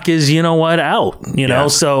knock his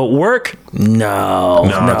out. So work, no,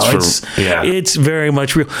 it's very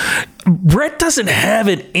much real. Bret doesn't have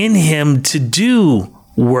it in him to do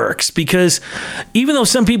works, because even though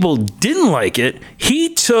some people didn't like it,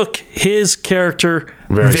 he took his character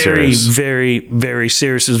very, very, very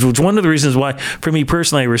serious, which was one of the reasons why, for me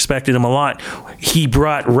personally, I respected him a lot. He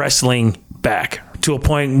brought wrestling back to a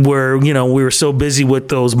point where, we were so busy with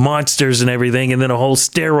those monsters and everything, and then a whole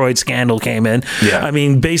steroid scandal came in. Yeah. I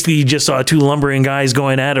mean, basically you just saw 2 lumbering guys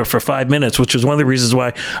going at it for 5 minutes, which was one of the reasons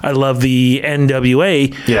why I love the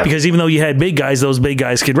NWA, because even though you had big guys, those big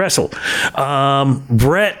guys could wrestle.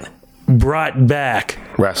 Bret brought back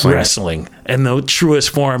wrestling in the truest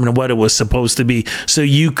form and what it was supposed to be, so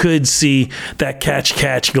you could see that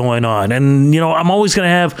catch going on. And I'm always going to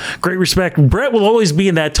have great respect. Bret will always be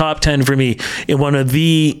in that top 10 for me, in one of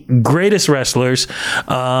the greatest wrestlers,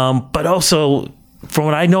 but also from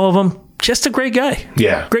what I know of him, just a great guy.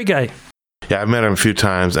 Great guy. Yeah, I've met him a few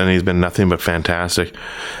times, and he's been nothing but fantastic.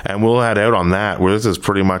 And we'll head out on that, where this is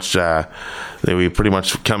pretty much, we pretty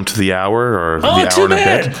much come to the hour, or the hour too and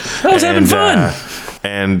bad. a bit. I was having fun.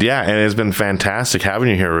 And it's been fantastic having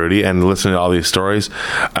you here, Rudy, and listening to all these stories.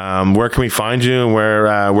 Where can we find you?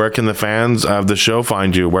 Where can the fans of the show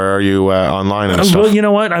find you? Where are you online and stuff? Well, you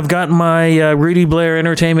know what? I've got my Rudy Blair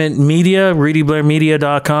Entertainment Media,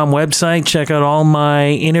 RudyBlairMedia.com website. Check out all my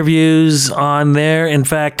interviews on there. In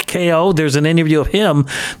fact, KO, there's an interview of him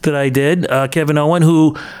that I did, Kevin Owen,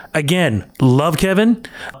 who, again, love Kevin,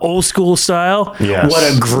 old school style. Yes. What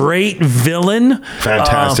a great villain.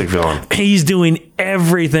 Fantastic villain. He's doing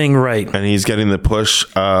everything right. And he's getting the push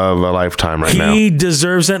of a lifetime right now. He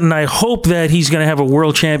deserves it, and I hope that he's going to have a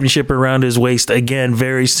world championship around his waist again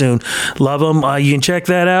very soon. Love him. You can check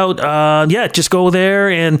that out. Just go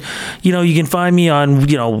there, and you can find me on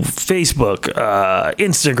Facebook,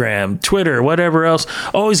 Instagram, Twitter, whatever else.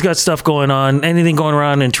 Always got stuff going on. Anything going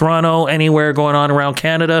around in Toronto, anywhere going on around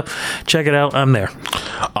Canada, check it out. I'm there.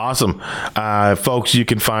 Awesome. Folks, you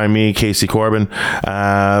can find me, Casey Corbin.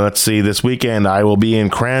 Let's see, this weekend I will be in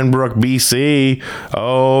Cranbrook, BC.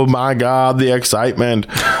 Oh my God, the excitement.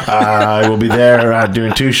 I will be there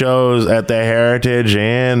doing 2 shows at the Heritage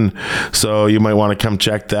Inn. So you might want to come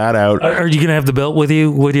check that out. Are you going to have the belt with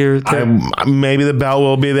you? Maybe the belt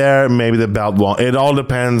will be there. Maybe the belt won't. It all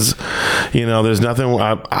depends. There's nothing.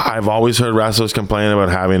 I've always heard wrestlers complain about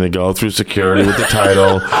having to go through security with the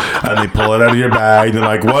title, and they pull it out of your bag. They're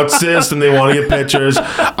like, "What's this?" And they want to get pictures.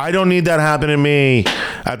 I don't need that happen to me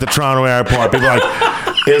at the Toronto airport. People are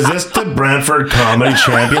like, "Is this the Brantford Comedy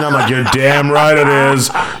Champion?" I'm like, "You're damn right it is.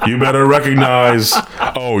 You better recognize."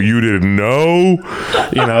 Oh, you didn't know?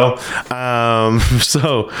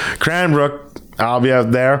 So Cranbrook, I'll be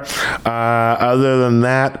out there. Other than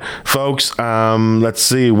that, folks, let's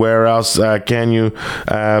see, where else can you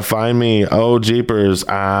find me? Oh, jeepers.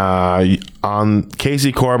 On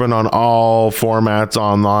Casey Corbin on all formats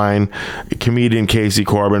online. Comedian Casey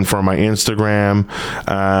Corbin for my Instagram.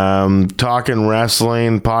 Talking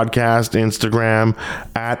Wrestling Podcast Instagram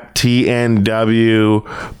at TNW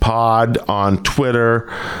Pod on Twitter.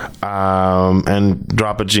 And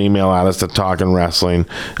drop a Gmail at us at Talking Wrestling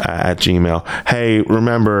at Gmail. Hey,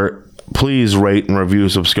 remember, please rate and review,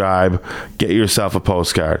 subscribe, get yourself a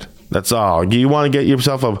postcard. That's all. You want to get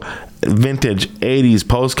yourself a vintage 80s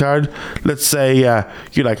postcard? Let's say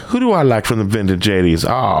you're like, who do I like from the vintage 80s?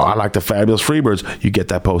 Oh, I like the Fabulous Freebirds. You get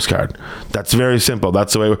that postcard. That's very simple.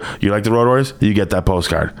 That's the way. You like the Road Warriors? You get that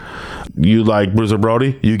postcard. You like Bruiser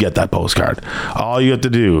Brody? You get that postcard. All you have to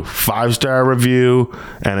do, 5-star review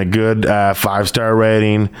and a good 5-star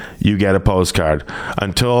rating, you get a postcard.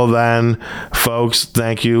 Until then, folks,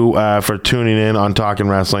 thank you for tuning in on Talking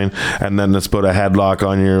Wrestling, and then let's put a headlock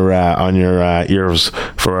on your ears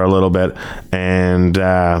for a little bit, and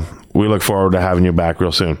we look forward to having you back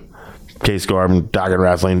real soon. Casey Corbin, Talking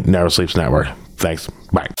Wrestling, Never Sleeps Network. Thanks.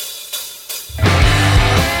 Bye.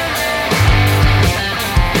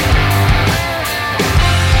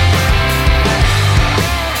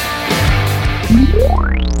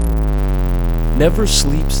 Never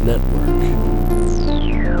Sleeps Network.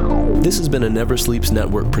 This has been a Never Sleeps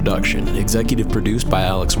Network production, executive produced by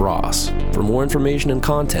Alex Ross. For more information and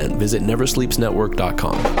content, visit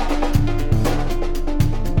neversleepsnetwork.com.